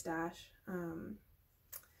from my stash.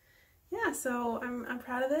 Yeah, so I'm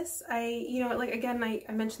proud of this. Like again,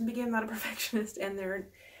 I mentioned in the beginning, I'm not a perfectionist, and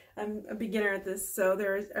I'm a beginner at this, so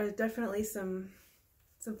there are definitely some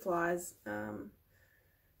flaws.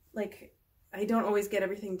 Like, I don't always get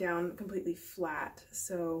everything down completely flat,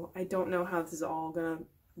 so I don't know how this is all gonna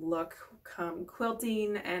look come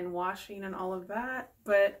quilting and washing and all of that,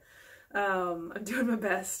 but I'm doing my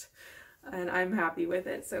best, and I'm happy with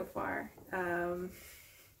it so far.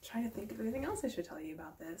 Trying to think of anything else I should tell you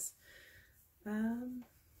about this. No,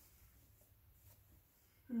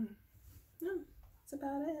 that's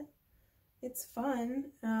about it. It's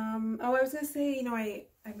fun. Oh, I was gonna say,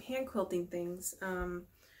 I'm hand quilting things.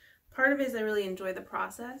 Part of it is I really enjoy the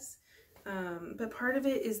process, but part of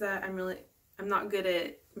it is that I'm not good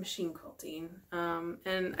at machine quilting.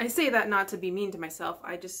 And I say that not to be mean to myself.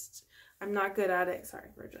 I'm not good at it. Sorry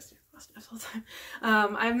for adjusting the whole time.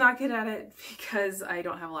 I'm not good at it because I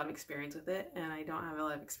don't have a lot of experience with it, and I don't have a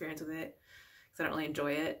lot of experience with it because I don't really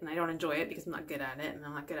enjoy it, and I don't enjoy it because I'm not good at it, and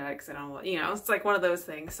I'm not good at it because I don't, it's like one of those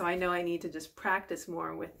things. So I know I need to just practice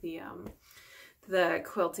more with the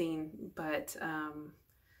quilting, but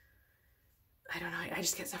I don't know, I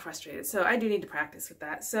just get so frustrated. So I do need to practice with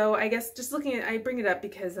that. So I guess just I bring it up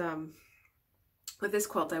because with this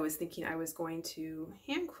quilt, I was thinking I was going to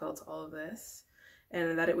hand quilt all of this,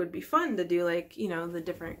 and that it would be fun to do, like, the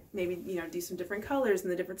different, maybe, do some different colors in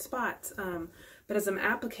the different spots. But as I'm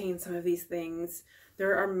appliquing some of these things,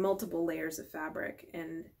 there are multiple layers of fabric,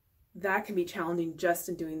 and that can be challenging just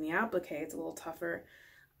in doing the applique. It's a little tougher.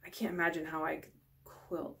 I can't imagine how I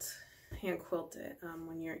could hand quilt it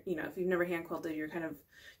when you're, if you've never hand quilted, you're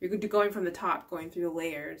going from the top, going through the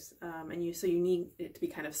layers, so you need it to be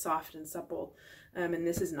kind of soft and supple, and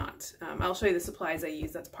this is not. I'll show you the supplies I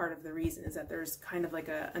use. That's part of the reason, is that there's kind of like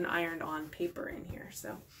an ironed on paper in here.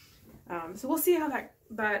 So we'll see how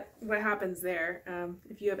what happens there.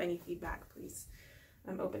 If you have any feedback, please,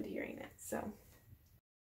 I'm open to hearing it. So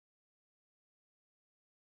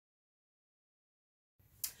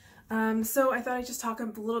I thought I'd just talk a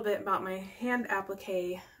little bit about my hand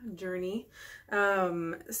applique journey.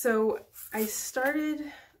 So I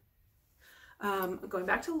started going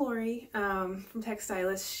back to Lori from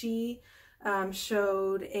Textilist. She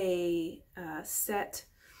showed a set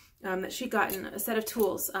that she'd gotten, a set of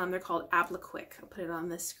tools. They're called Appliquick. I'll put it on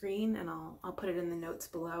the screen, and I'll put it in the notes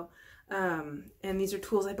below. And these are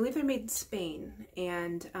tools, I believe they're made in Spain,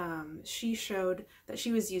 and she showed that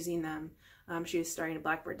she was using them. She was starting a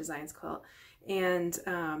Blackbird Designs quilt, and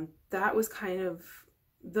that was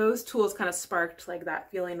those tools kind of sparked like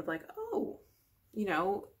that feeling of like, oh,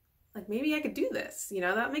 like maybe I could do this.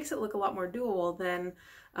 That makes it look a lot more doable than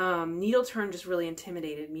needle turn. Just really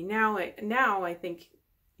intimidated me. Now I think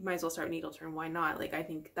you might as well start needle turn. Why not? Like, I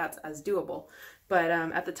think that's as doable. But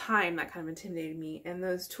at the time, that kind of intimidated me, and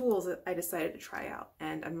those tools I decided to try out,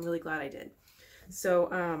 and I'm really glad I did.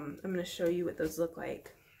 So I'm going to show you what those look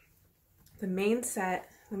like. The main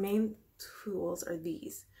tools are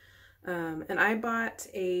these, and I bought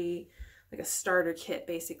a starter kit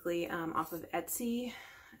basically off of Etsy,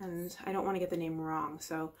 and I don't want to get the name wrong,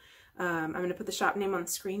 so I'm going to put the shop name on the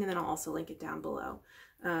screen, and then I'll also link it down below.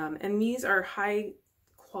 And these are high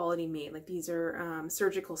quality made, like these are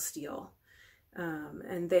surgical steel,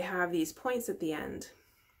 and they have these points at the end,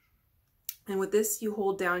 and with this you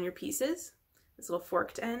hold down your pieces, this little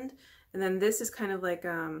forked end. And then this is kind of like,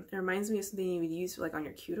 it reminds me of something you would use like on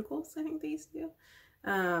your cuticles, I think they used to do.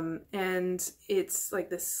 And it's like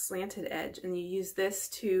this slanted edge, and you use this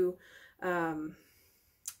to kind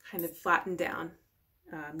of flatten down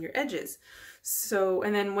your edges. So,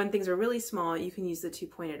 and then when things are really small, you can use the two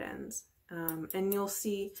pointed ends. And you'll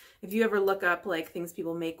see, if you ever look up like things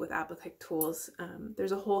people make with applique tools,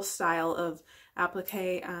 there's a whole style of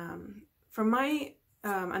applique. From my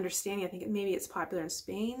understanding, I think maybe it's popular in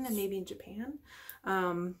Spain and maybe in Japan,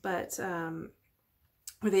 where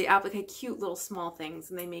they applique cute little small things,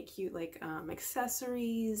 and they make cute like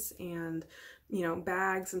accessories and you know,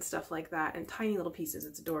 bags and stuff like that, and tiny little pieces.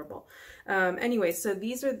 It's adorable. Anyway, so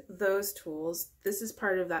these are those tools. This is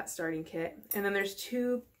part of that starting kit. And then there's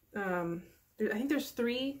two, I think there's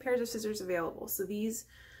 3 pairs of scissors available. So these,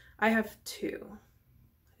 I have 2.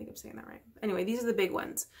 I think I'm saying that right. Anyway, these are the big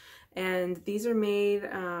ones. And these are made,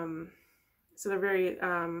 so they're very, I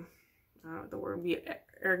don't know what the word would be,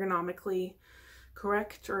 ergonomically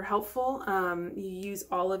correct or helpful. You use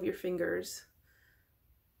all of your fingers.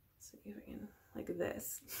 So if I can, like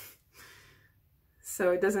this.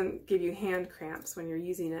 So it doesn't give you hand cramps when you're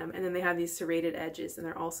using them. And then they have these serrated edges, and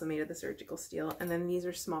they're also made of the surgical steel. And then these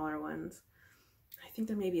are smaller ones. I think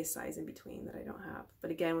there may be a size in between that I don't have,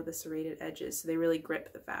 but again with the serrated edges, so they really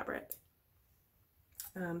grip the fabric.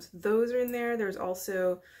 So those are in there. There's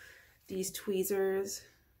also these tweezers,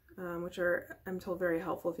 which are, I'm told, very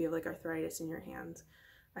helpful if you have like arthritis in your hands.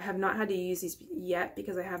 I have not had to use these yet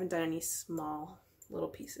because I haven't done any small little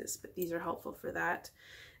pieces, but these are helpful for that.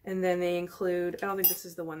 And then they include, I don't think this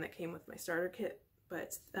is the one that came with my starter kit,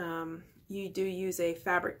 but you do use a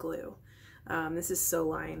fabric glue. This is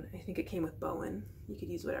Soline. I think it came with Bowen. You could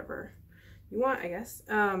use whatever you want, I guess.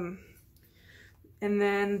 And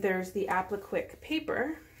then there's the Appliquick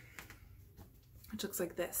paper, which looks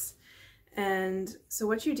like this. And so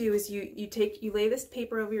what you do is you lay this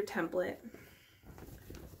paper over your template.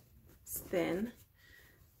 It's thin.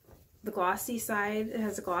 The glossy side, it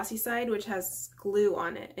has a glossy side which has glue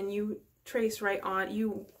on it, and you trace right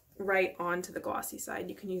onto the glossy side.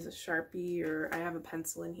 You can use a Sharpie, or I have a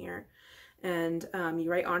pencil in here, and you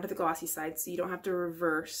write onto the glossy side so you don't have to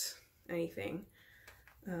reverse anything.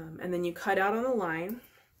 And then you cut out on the line,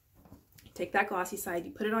 you take that glossy side,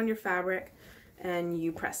 you put it on your fabric, and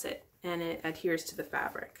you press it, and it adheres to the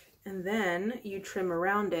fabric. And then you trim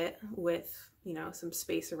around it with, you know, some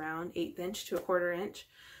space around, 1/8 inch to 1/4 inch.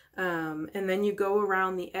 And then you go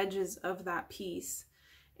around the edges of that piece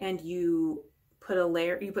and you put a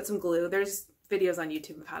layer, you put some glue. There's videos on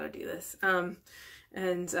YouTube of how to do this. And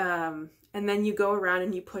then you go around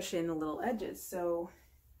and you push in the little edges. So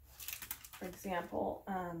for example,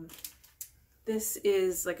 this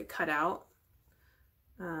is like a cutout.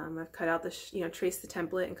 I've cut out the, you know, traced the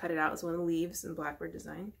template and cut it out as one of the leaves in Blackbird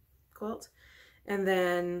Design quilt. And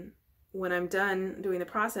then when I'm done doing the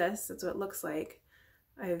process, that's what it looks like.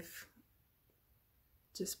 I've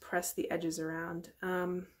just pressed the edges around.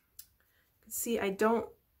 See, I don't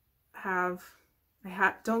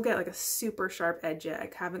get like a super sharp edge yet.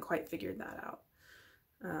 I haven't quite figured that out.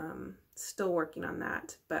 Still working on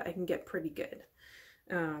that, but I can get pretty good.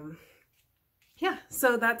 Yeah,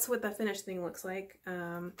 so that's what the finished thing looks like.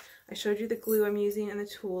 I showed you the glue I'm using and the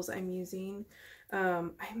tools I'm using.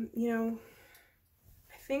 You know,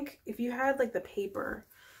 I think if you had like the paper,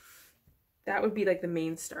 that would be like the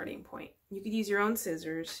main starting point. You could use your own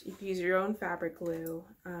scissors, you could use your own fabric glue.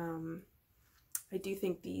 I do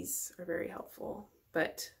think these are very helpful,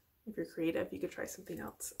 but if you're creative, you could try something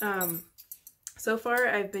else. So far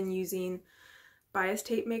I've been using bias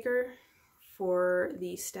tape maker for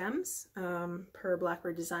the stems per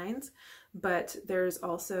Blackbird Designs, but there's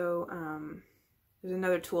also there's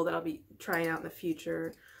another tool that I'll be trying out in the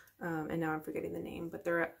future, and now I'm forgetting the name, but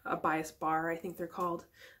they're a bias bar, I think they're called,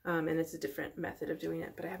 and it's a different method of doing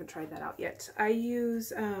it, but I haven't tried that out yet. I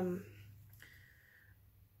use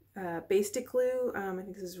Base Stick glue. I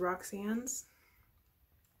think this is Roxanne's,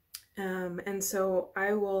 and so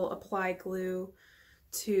I will apply glue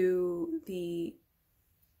to the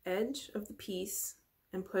edge of the piece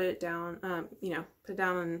and put it down, you know, put it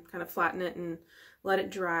down and kind of flatten it and let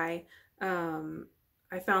it dry.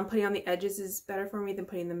 I found putting on the edges is better for me than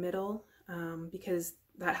putting in the middle, because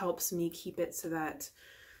that helps me keep it so that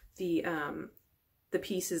the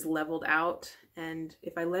piece is leveled out. And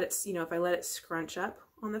if I let it, you know, if I let it scrunch up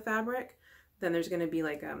on the fabric, then there's going to be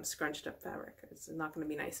like scrunched up fabric. It's not going to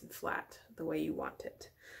be nice and flat the way you want it.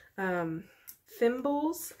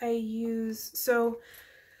 Thimbles I use, so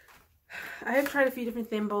I have tried a few different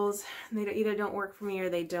thimbles, and they either don't work for me or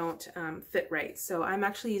they don't fit right. So I'm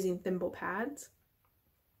actually using thimble pads.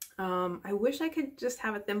 I wish I could just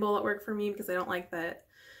have a thimble that worked for me, because I don't like that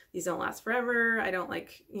these don't last forever. I don't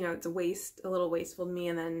like, you know, it's a little wasteful to me,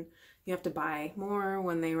 and then you have to buy more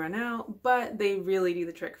when they run out, but they really do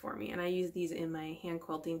the trick for me. And I use these in my hand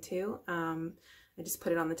quilting too. I just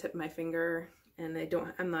put it on the tip of my finger, and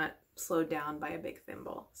I'm not slowed down by a big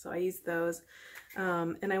thimble. So I use those.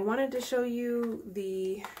 And I wanted to show you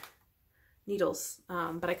the needles,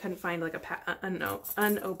 but I couldn't find like an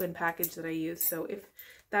unopened package that I use. So if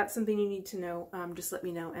that's something you need to know, just let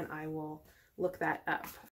me know and I will look that up.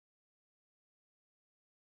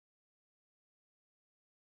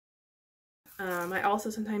 I also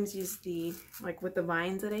sometimes use the, like with the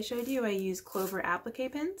vines that I showed you, I use clover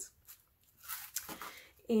applique pins.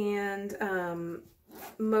 And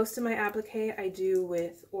most of my applique I do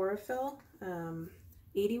with Aurifil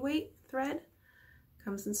 80 weight thread.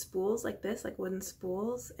 Comes in spools like this, like wooden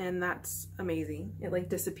spools, and that's amazing. It like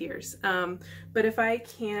disappears. But if I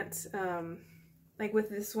can't, like with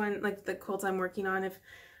this one, like the quilts I'm working on,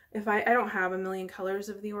 if I don't have a million colors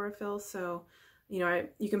of the Aurifil, so you know,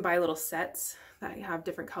 you can buy little sets that have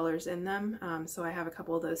different colors in them. So I have a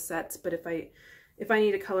couple of those sets, but if I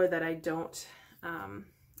need a color that I don't, and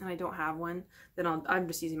I don't have one, then I'm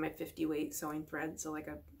just using my 50 weight sewing thread. So like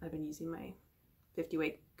I've been using my 50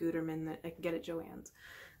 weight Gutermann that I can get at Joann's.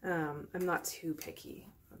 I'm not too picky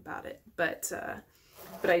about it, but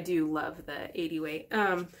I do love the 80 weight.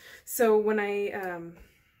 So when I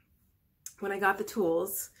got the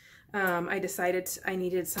tools, I decided I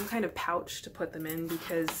needed some kind of pouch to put them in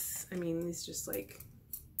because, I mean, these just like,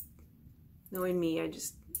 knowing me, I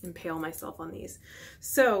just impale myself on these.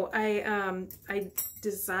 So I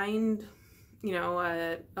designed, you know,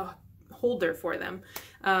 a holder for them.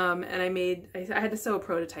 And I had to sew a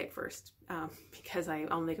prototype first because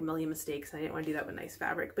I'll make a million mistakes and I didn't want to do that with nice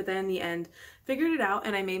fabric. But then in the end, figured it out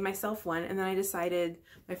and I made myself one. And then I decided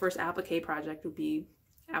my first applique project would be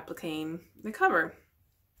appliquing the cover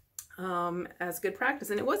as good practice.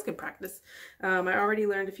 And it was good practice. I already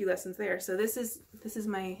learned a few lessons there. So this is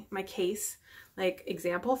my case, like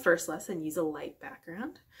example, first lesson, use a light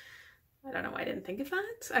background. I don't know why I didn't think of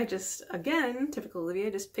that. I just, again, typical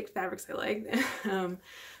Olivia, just picked fabrics I liked.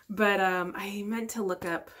 But I meant to look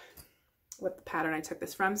up what the pattern I took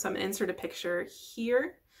this from. So I'm gonna insert a picture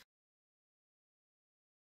here.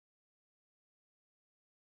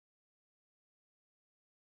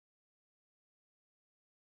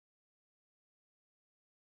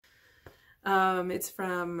 It's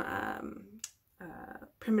from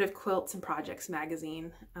Primitive Quilts and Projects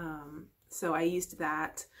magazine. So I used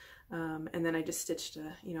that. And then I just stitched,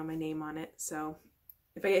 you know, my name on it. So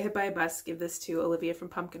if I get hit by a bus, give this to Olivia from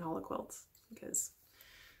Pumpkin Hollow Quilts because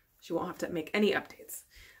she won't have to make any updates.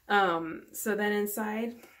 So then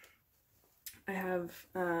inside I have,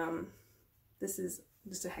 this is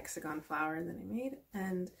just a hexagon flower that I made,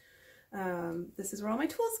 and this is where all my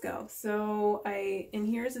tools go. So in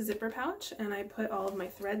here is a zipper pouch, and I put all of my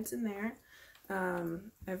threads in there.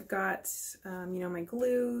 I've got, you know, my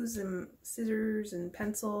glues and scissors and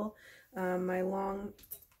pencil. My long,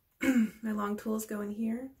 my long tools go in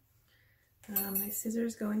here. My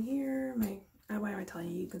scissors go in here. Why am I telling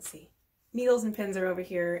you? You can see. Needles and pins are over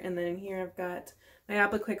here. And then in here I've got my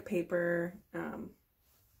applique paper,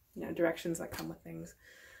 you know, directions that come with things.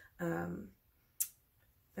 And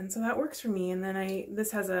so that works for me. And then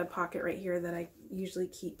this has a pocket right here that I usually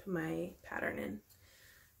keep my pattern in.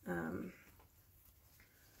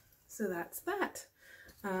 So that's that.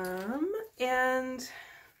 And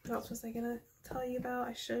what else was I gonna tell you about?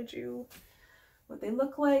 I showed you what they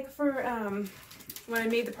look like for when I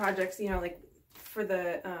made the projects, you know, like for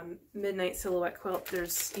the midnight silhouette quilt,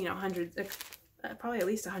 there's, you know, hundreds, probably at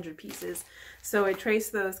least 100 pieces. So I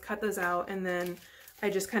traced those, cut those out, and then I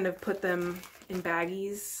just kind of put them in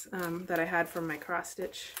baggies that I had from my cross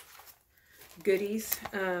stitch goodies,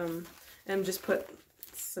 and just put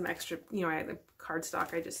some extra, you know, I had the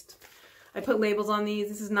cardstock. I put labels on these.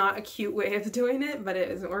 This is not a cute way of doing it, but it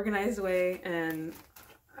is an organized way, and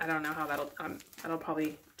I don't know how that'll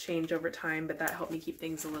probably change over time, but that helped me keep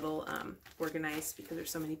things a little organized because there's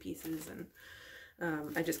so many pieces, and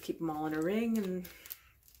I just keep them all in a ring and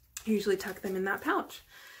usually tuck them in that pouch.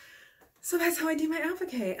 So that's how I do my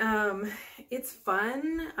applique. It's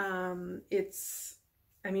fun.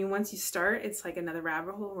 I mean, once you start, it's like another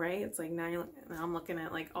rabbit hole, right? It's like now I'm looking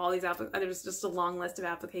at like all these there's just a long list of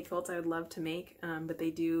applique quilts I would love to make, but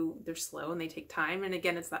they're slow and they take time. And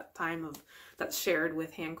again, it's that time that's shared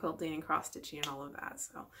with hand quilting and cross stitching and all of that.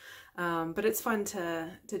 So, but it's fun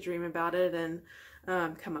to dream about it and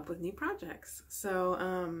come up with new projects.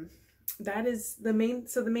 So that is the main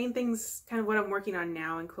things, kind of what I'm working on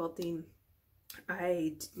now in quilting.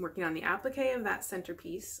 I'm working on the applique of that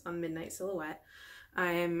centerpiece on Midnight Silhouette.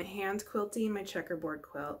 I'm hand quilting my checkerboard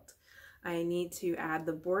quilt. I need to add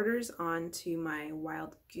the borders onto my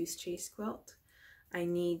Wild Goose Chase quilt. I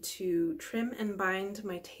need to trim and bind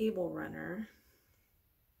my table runner.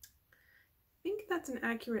 I think that's an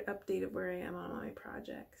accurate update of where I am on my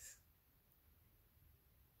projects.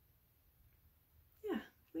 Yeah,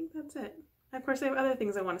 I think that's it. Of course, I have other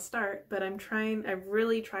things I want to start, but I've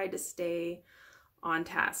really tried to stay on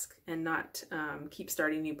task and not keep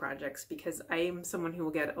starting new projects, because I am someone who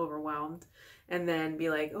will get overwhelmed and then be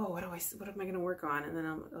like, oh, what am I going to work on? And then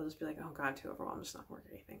I'll just be like, oh God, I'm too overwhelmed, I'm just not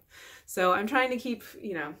working anything. So I'm trying to keep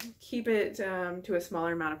it to a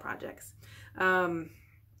smaller amount of projects.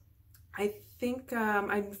 I think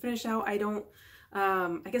I'm finished out. I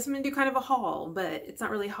guess I'm gonna do kind of a haul, but it's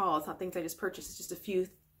not really a haul. It's not things I just purchased. It's just a few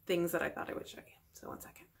things that I thought I would show you. So one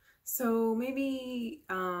second. So maybe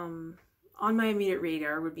on my immediate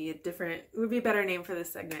radar would be a better name for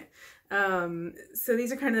this segment. So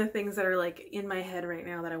these are kind of the things that are like in my head right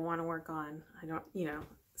now that I want to work on. I don't,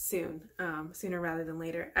 soon, sooner rather than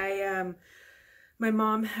later. My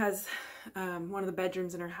mom has one of the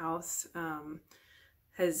bedrooms in her house.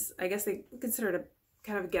 I guess they consider it a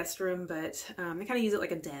kind of a guest room, but they kind of use it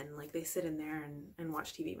like a den. Like they sit in there and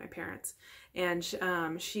watch TV, my parents. And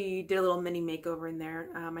she did a little mini makeover in there.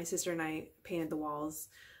 My sister and I painted the walls,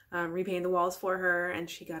 repainted the walls for her, and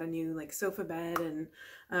she got a new like sofa bed and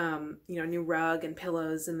new rug and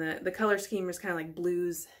pillows. And the color scheme was kind of like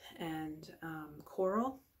blues and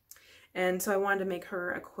coral. And so I wanted to make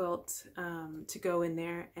her a quilt to go in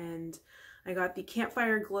there, and I got the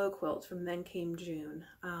Campfire Glow quilt from Then Came June.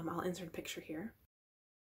 I'll insert a picture here.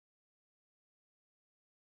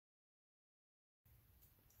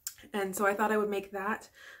 And so I thought I would make that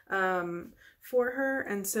for her,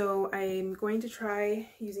 and so I'm going to try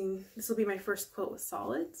using, this will be my first quilt with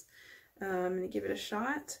solids. I'm going to give it a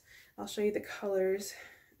shot. I'll show you the colors.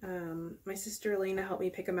 My sister Elena helped me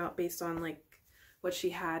pick them out based on like what she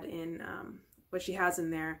had in, what she has in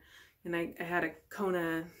there, and I had a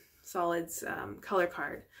Kona solids color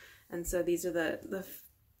card, and so these are the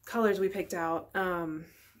colors we picked out.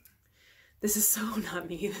 This is so not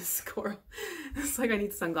me, this coral. It's like I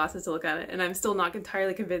need sunglasses to look at it, and I'm still not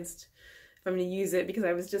entirely convinced if I'm going to use it, because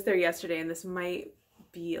I was just there yesterday and this might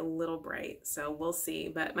be a little bright, so we'll see.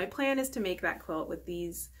 But my plan is to make that quilt with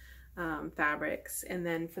these fabrics, and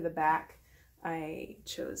then for the back I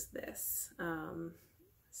chose this.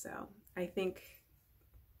 So I think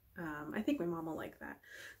my mom will like that.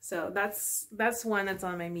 So that's one that's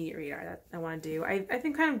on my immediate radar that I want to do. I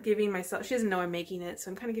think kind of giving myself, she doesn't know I'm making it, so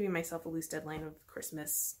I'm kind of giving myself a loose deadline of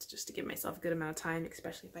Christmas just to give myself a good amount of time,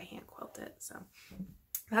 especially if I hand quilt it. So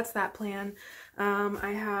that's that plan.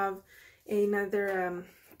 I have another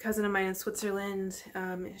cousin of mine in Switzerland.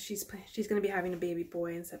 She's going to be having a baby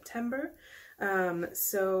boy in September.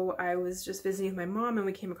 So I was just visiting with my mom, and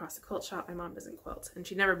we came across a quilt shop. My mom doesn't quilt, and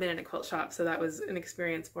she'd never been in a quilt shop, so that was an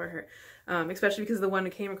experience for her, especially because the one we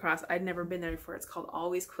came across, I'd never been there before. It's called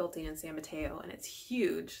Always Quilting in San Mateo, and it's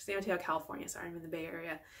huge. San Mateo, California. Sorry, I'm in the Bay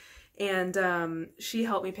Area. And she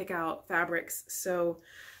helped me pick out fabrics. So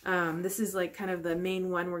this is like kind of the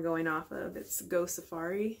main one we're going off of. It's Go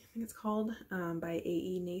Safari, I think it's called, by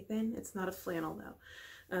A.E. Nathan. It's not a flannel though.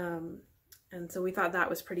 And so we thought that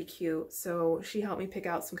was pretty cute. So she helped me pick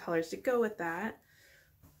out some colors to go with that.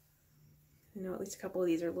 I know at least a couple of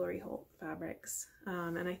these are Lori Holt fabrics.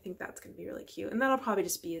 And I think that's going to be really cute. And that'll probably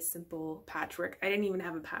just be a simple patchwork. I didn't even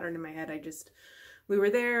have a pattern in my head. We were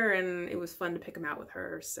there and it was fun to pick them out with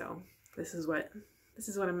her. So this is what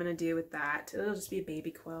I'm going to do with that. It'll just be a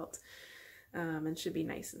baby quilt. And should be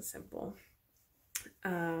nice and simple.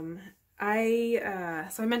 So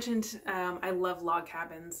I mentioned I love log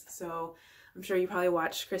cabins, so I'm sure you probably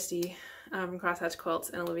watched Christy from Crosshatch Quilts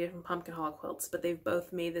and Olivia from Pumpkin Hollow Quilts, but they've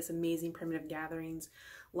both made this amazing Primitive Gatherings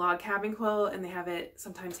log cabin quilt, and they have it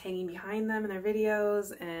sometimes hanging behind them in their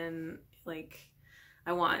videos, and like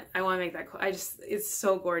I want to make that quilt. It's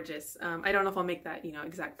so gorgeous. I don't know if I'll make that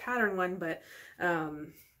exact pattern one, but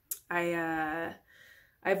I've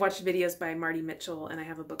watched videos by Marty Mitchell, and I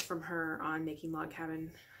have a book from her on making log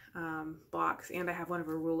cabin blocks, and I have one of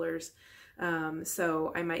her rulers,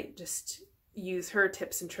 so I might just use her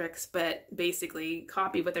tips and tricks, but basically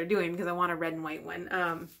copy what they're doing because I want a red and white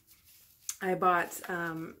one. I bought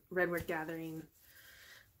Redwood Gathering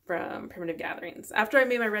from Primitive Gatherings. After I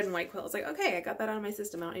made my red and white quilt, I was like, okay, I got that out of my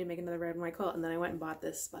system. I don't need to make another red and white quilt. And then I went and bought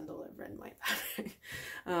this bundle of red and white fabric.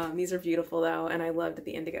 These are beautiful though, and I loved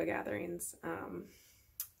the Indigo Gatherings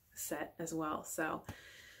set as well. So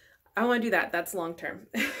I want to do that. That's long term.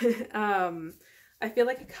 I feel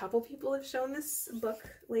like a couple people have shown this book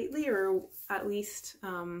lately, or at least,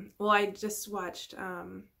 well, I just watched,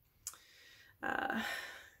 God, I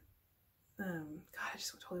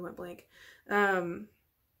just totally went blank.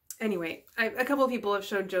 Anyway, a couple of people have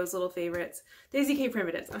shown Joe's Little Favorites. Daisy K.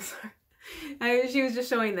 Primitives, I'm sorry. She was just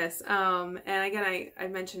showing this. And again, I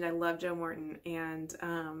mentioned I love Jo Morton, and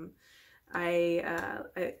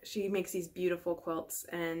she makes these beautiful quilts,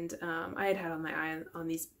 and I had on my eye on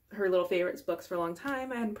these her little favorites books for a long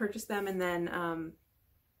time. I hadn't purchased them, and then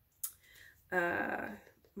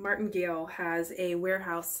Martingale has a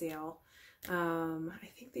warehouse sale. I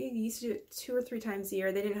think they used to do it 2 or 3 times a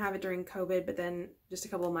year. They didn't have it during COVID, but then just a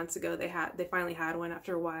couple of months ago they finally had one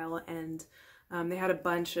after a while, and they had a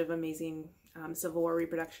bunch of amazing Civil War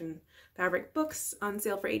reproduction fabric books on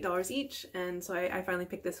sale for $8 each, and so I finally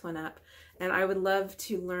picked this one up. And I would love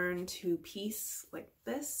to learn to piece like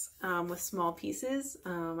this with small pieces.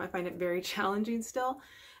 I find it very challenging still,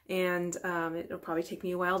 and it'll probably take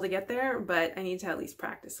me a while to get there, but I need to at least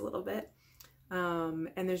practice a little bit. And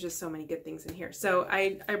there's just so many good things in here. So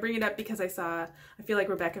I bring it up because I feel like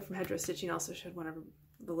Rebecca from Hedgerow Stitching also showed one of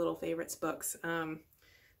the little favorites books.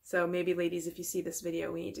 So maybe, ladies, if you see this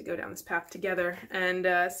video, we need to go down this path together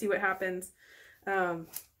and see what happens.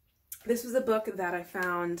 This was a book that I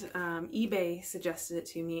found, eBay suggested it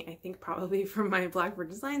to me, I think probably from my Blackbird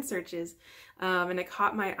design searches, and it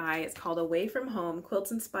caught my eye. It's called Away from Home, Quilts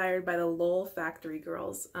Inspired by the Lowell Factory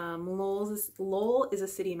Girls. Lowell is a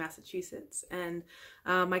city in Massachusetts, and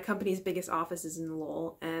my company's biggest office is in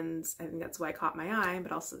Lowell, and I think that's why it caught my eye,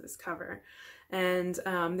 but also this cover. And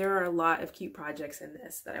there are a lot of cute projects in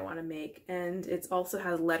this that I want to make, and it also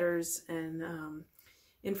has letters and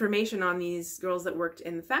information on these girls that worked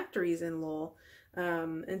in the factories in Lowell.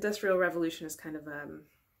 Industrial Revolution is kind of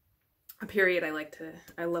a period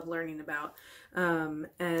I love learning about,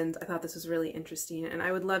 and I thought this was really interesting, and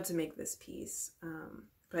I would love to make this piece,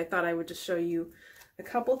 but I thought I would just show you a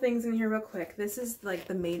couple things in here real quick. This is like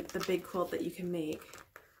the big quilt that you can make,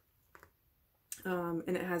 and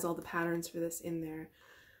it has all the patterns for this in there.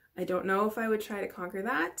 I don't know if I would try to conquer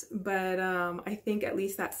that, but I think at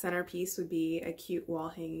least that centerpiece would be a cute wall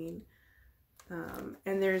hanging.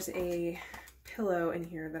 And there's a pillow in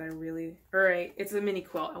here that it's a mini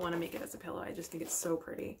quilt. I want to make it as a pillow. I just think it's so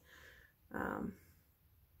pretty. I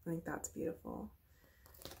think that's beautiful.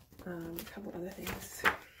 A couple other things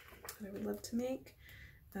that I would love to make.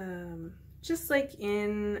 Just like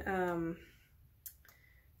in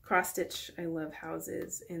cross stitch, I love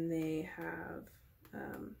houses, and they have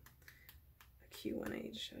a cute one I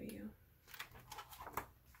need to show you.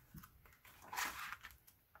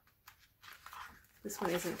 This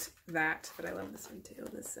one isn't that, but I love this one too,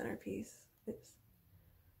 this centerpiece. Oops.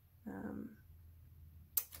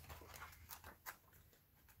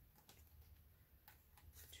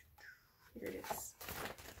 Here it is.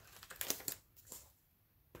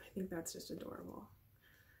 I think that's just adorable.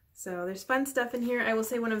 So there's fun stuff in here. I will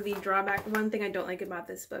say one thing I don't like about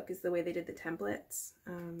this book is the way they did the templates.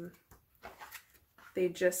 They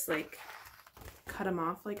just like cut them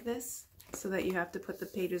off like this so that you have to put the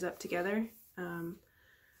pages up together.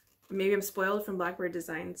 Maybe I'm spoiled from Blackbird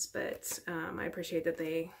Designs, but I appreciate that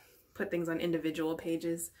they put things on individual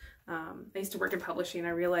pages. I used to work in publishing.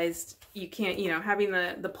 I realized you can't, having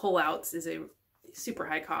the pullouts is a super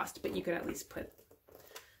high cost, but you could at least put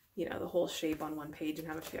the whole shape on one page and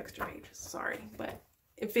have a few extra pages. Sorry, but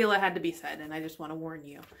I feel it had to be said, and I just want to warn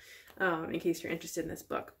you in case you're interested in this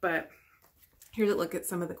book. But here's a look at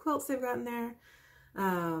some of the quilts they've got in there.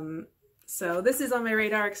 So this is on my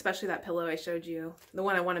radar, especially that pillow I showed you, the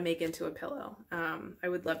one I want to make into a pillow. I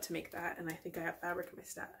would love to make that, and I think I have fabric in my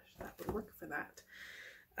stash that would work for that.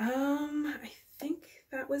 I think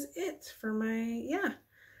that was it for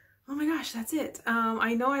oh my gosh, that's it.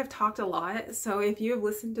 I know I've talked a lot, so if you have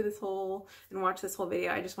listened to this whole and watched this whole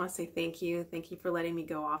video, I just want to say thank you. Thank you for letting me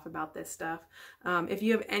go off about this stuff. If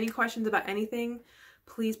you have any questions about anything,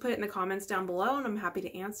 please put it in the comments down below, and I'm happy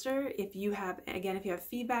to answer. If you have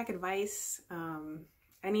feedback, advice,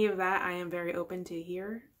 any of that, I am very open to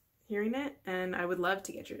hearing it, and I would love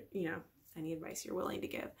to get your, any advice you're willing to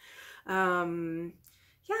give.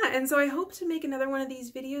 Yeah, and so I hope to make another one of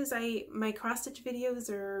these videos. My cross stitch videos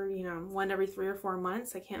are, one every 3 or 4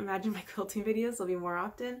 months. I can't imagine my quilting videos will be more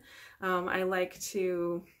often. I like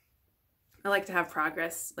to have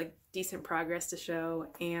progress, like decent progress to show,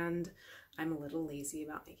 and I'm a little lazy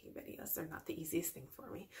about making videos. They're not the easiest thing for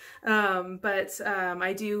me. But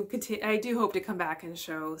I do hope to come back and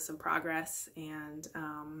show some progress. And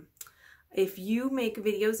if you make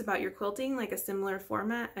videos about your quilting, like a similar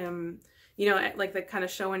format, like the kind of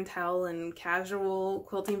show and tell and casual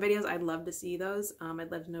quilting videos, I'd love to see those.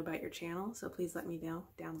 I'd love to know about your channel, so please let me know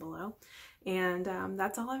down below. And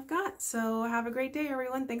that's all I've got. So have a great day,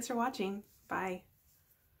 everyone. Thanks for watching. Bye.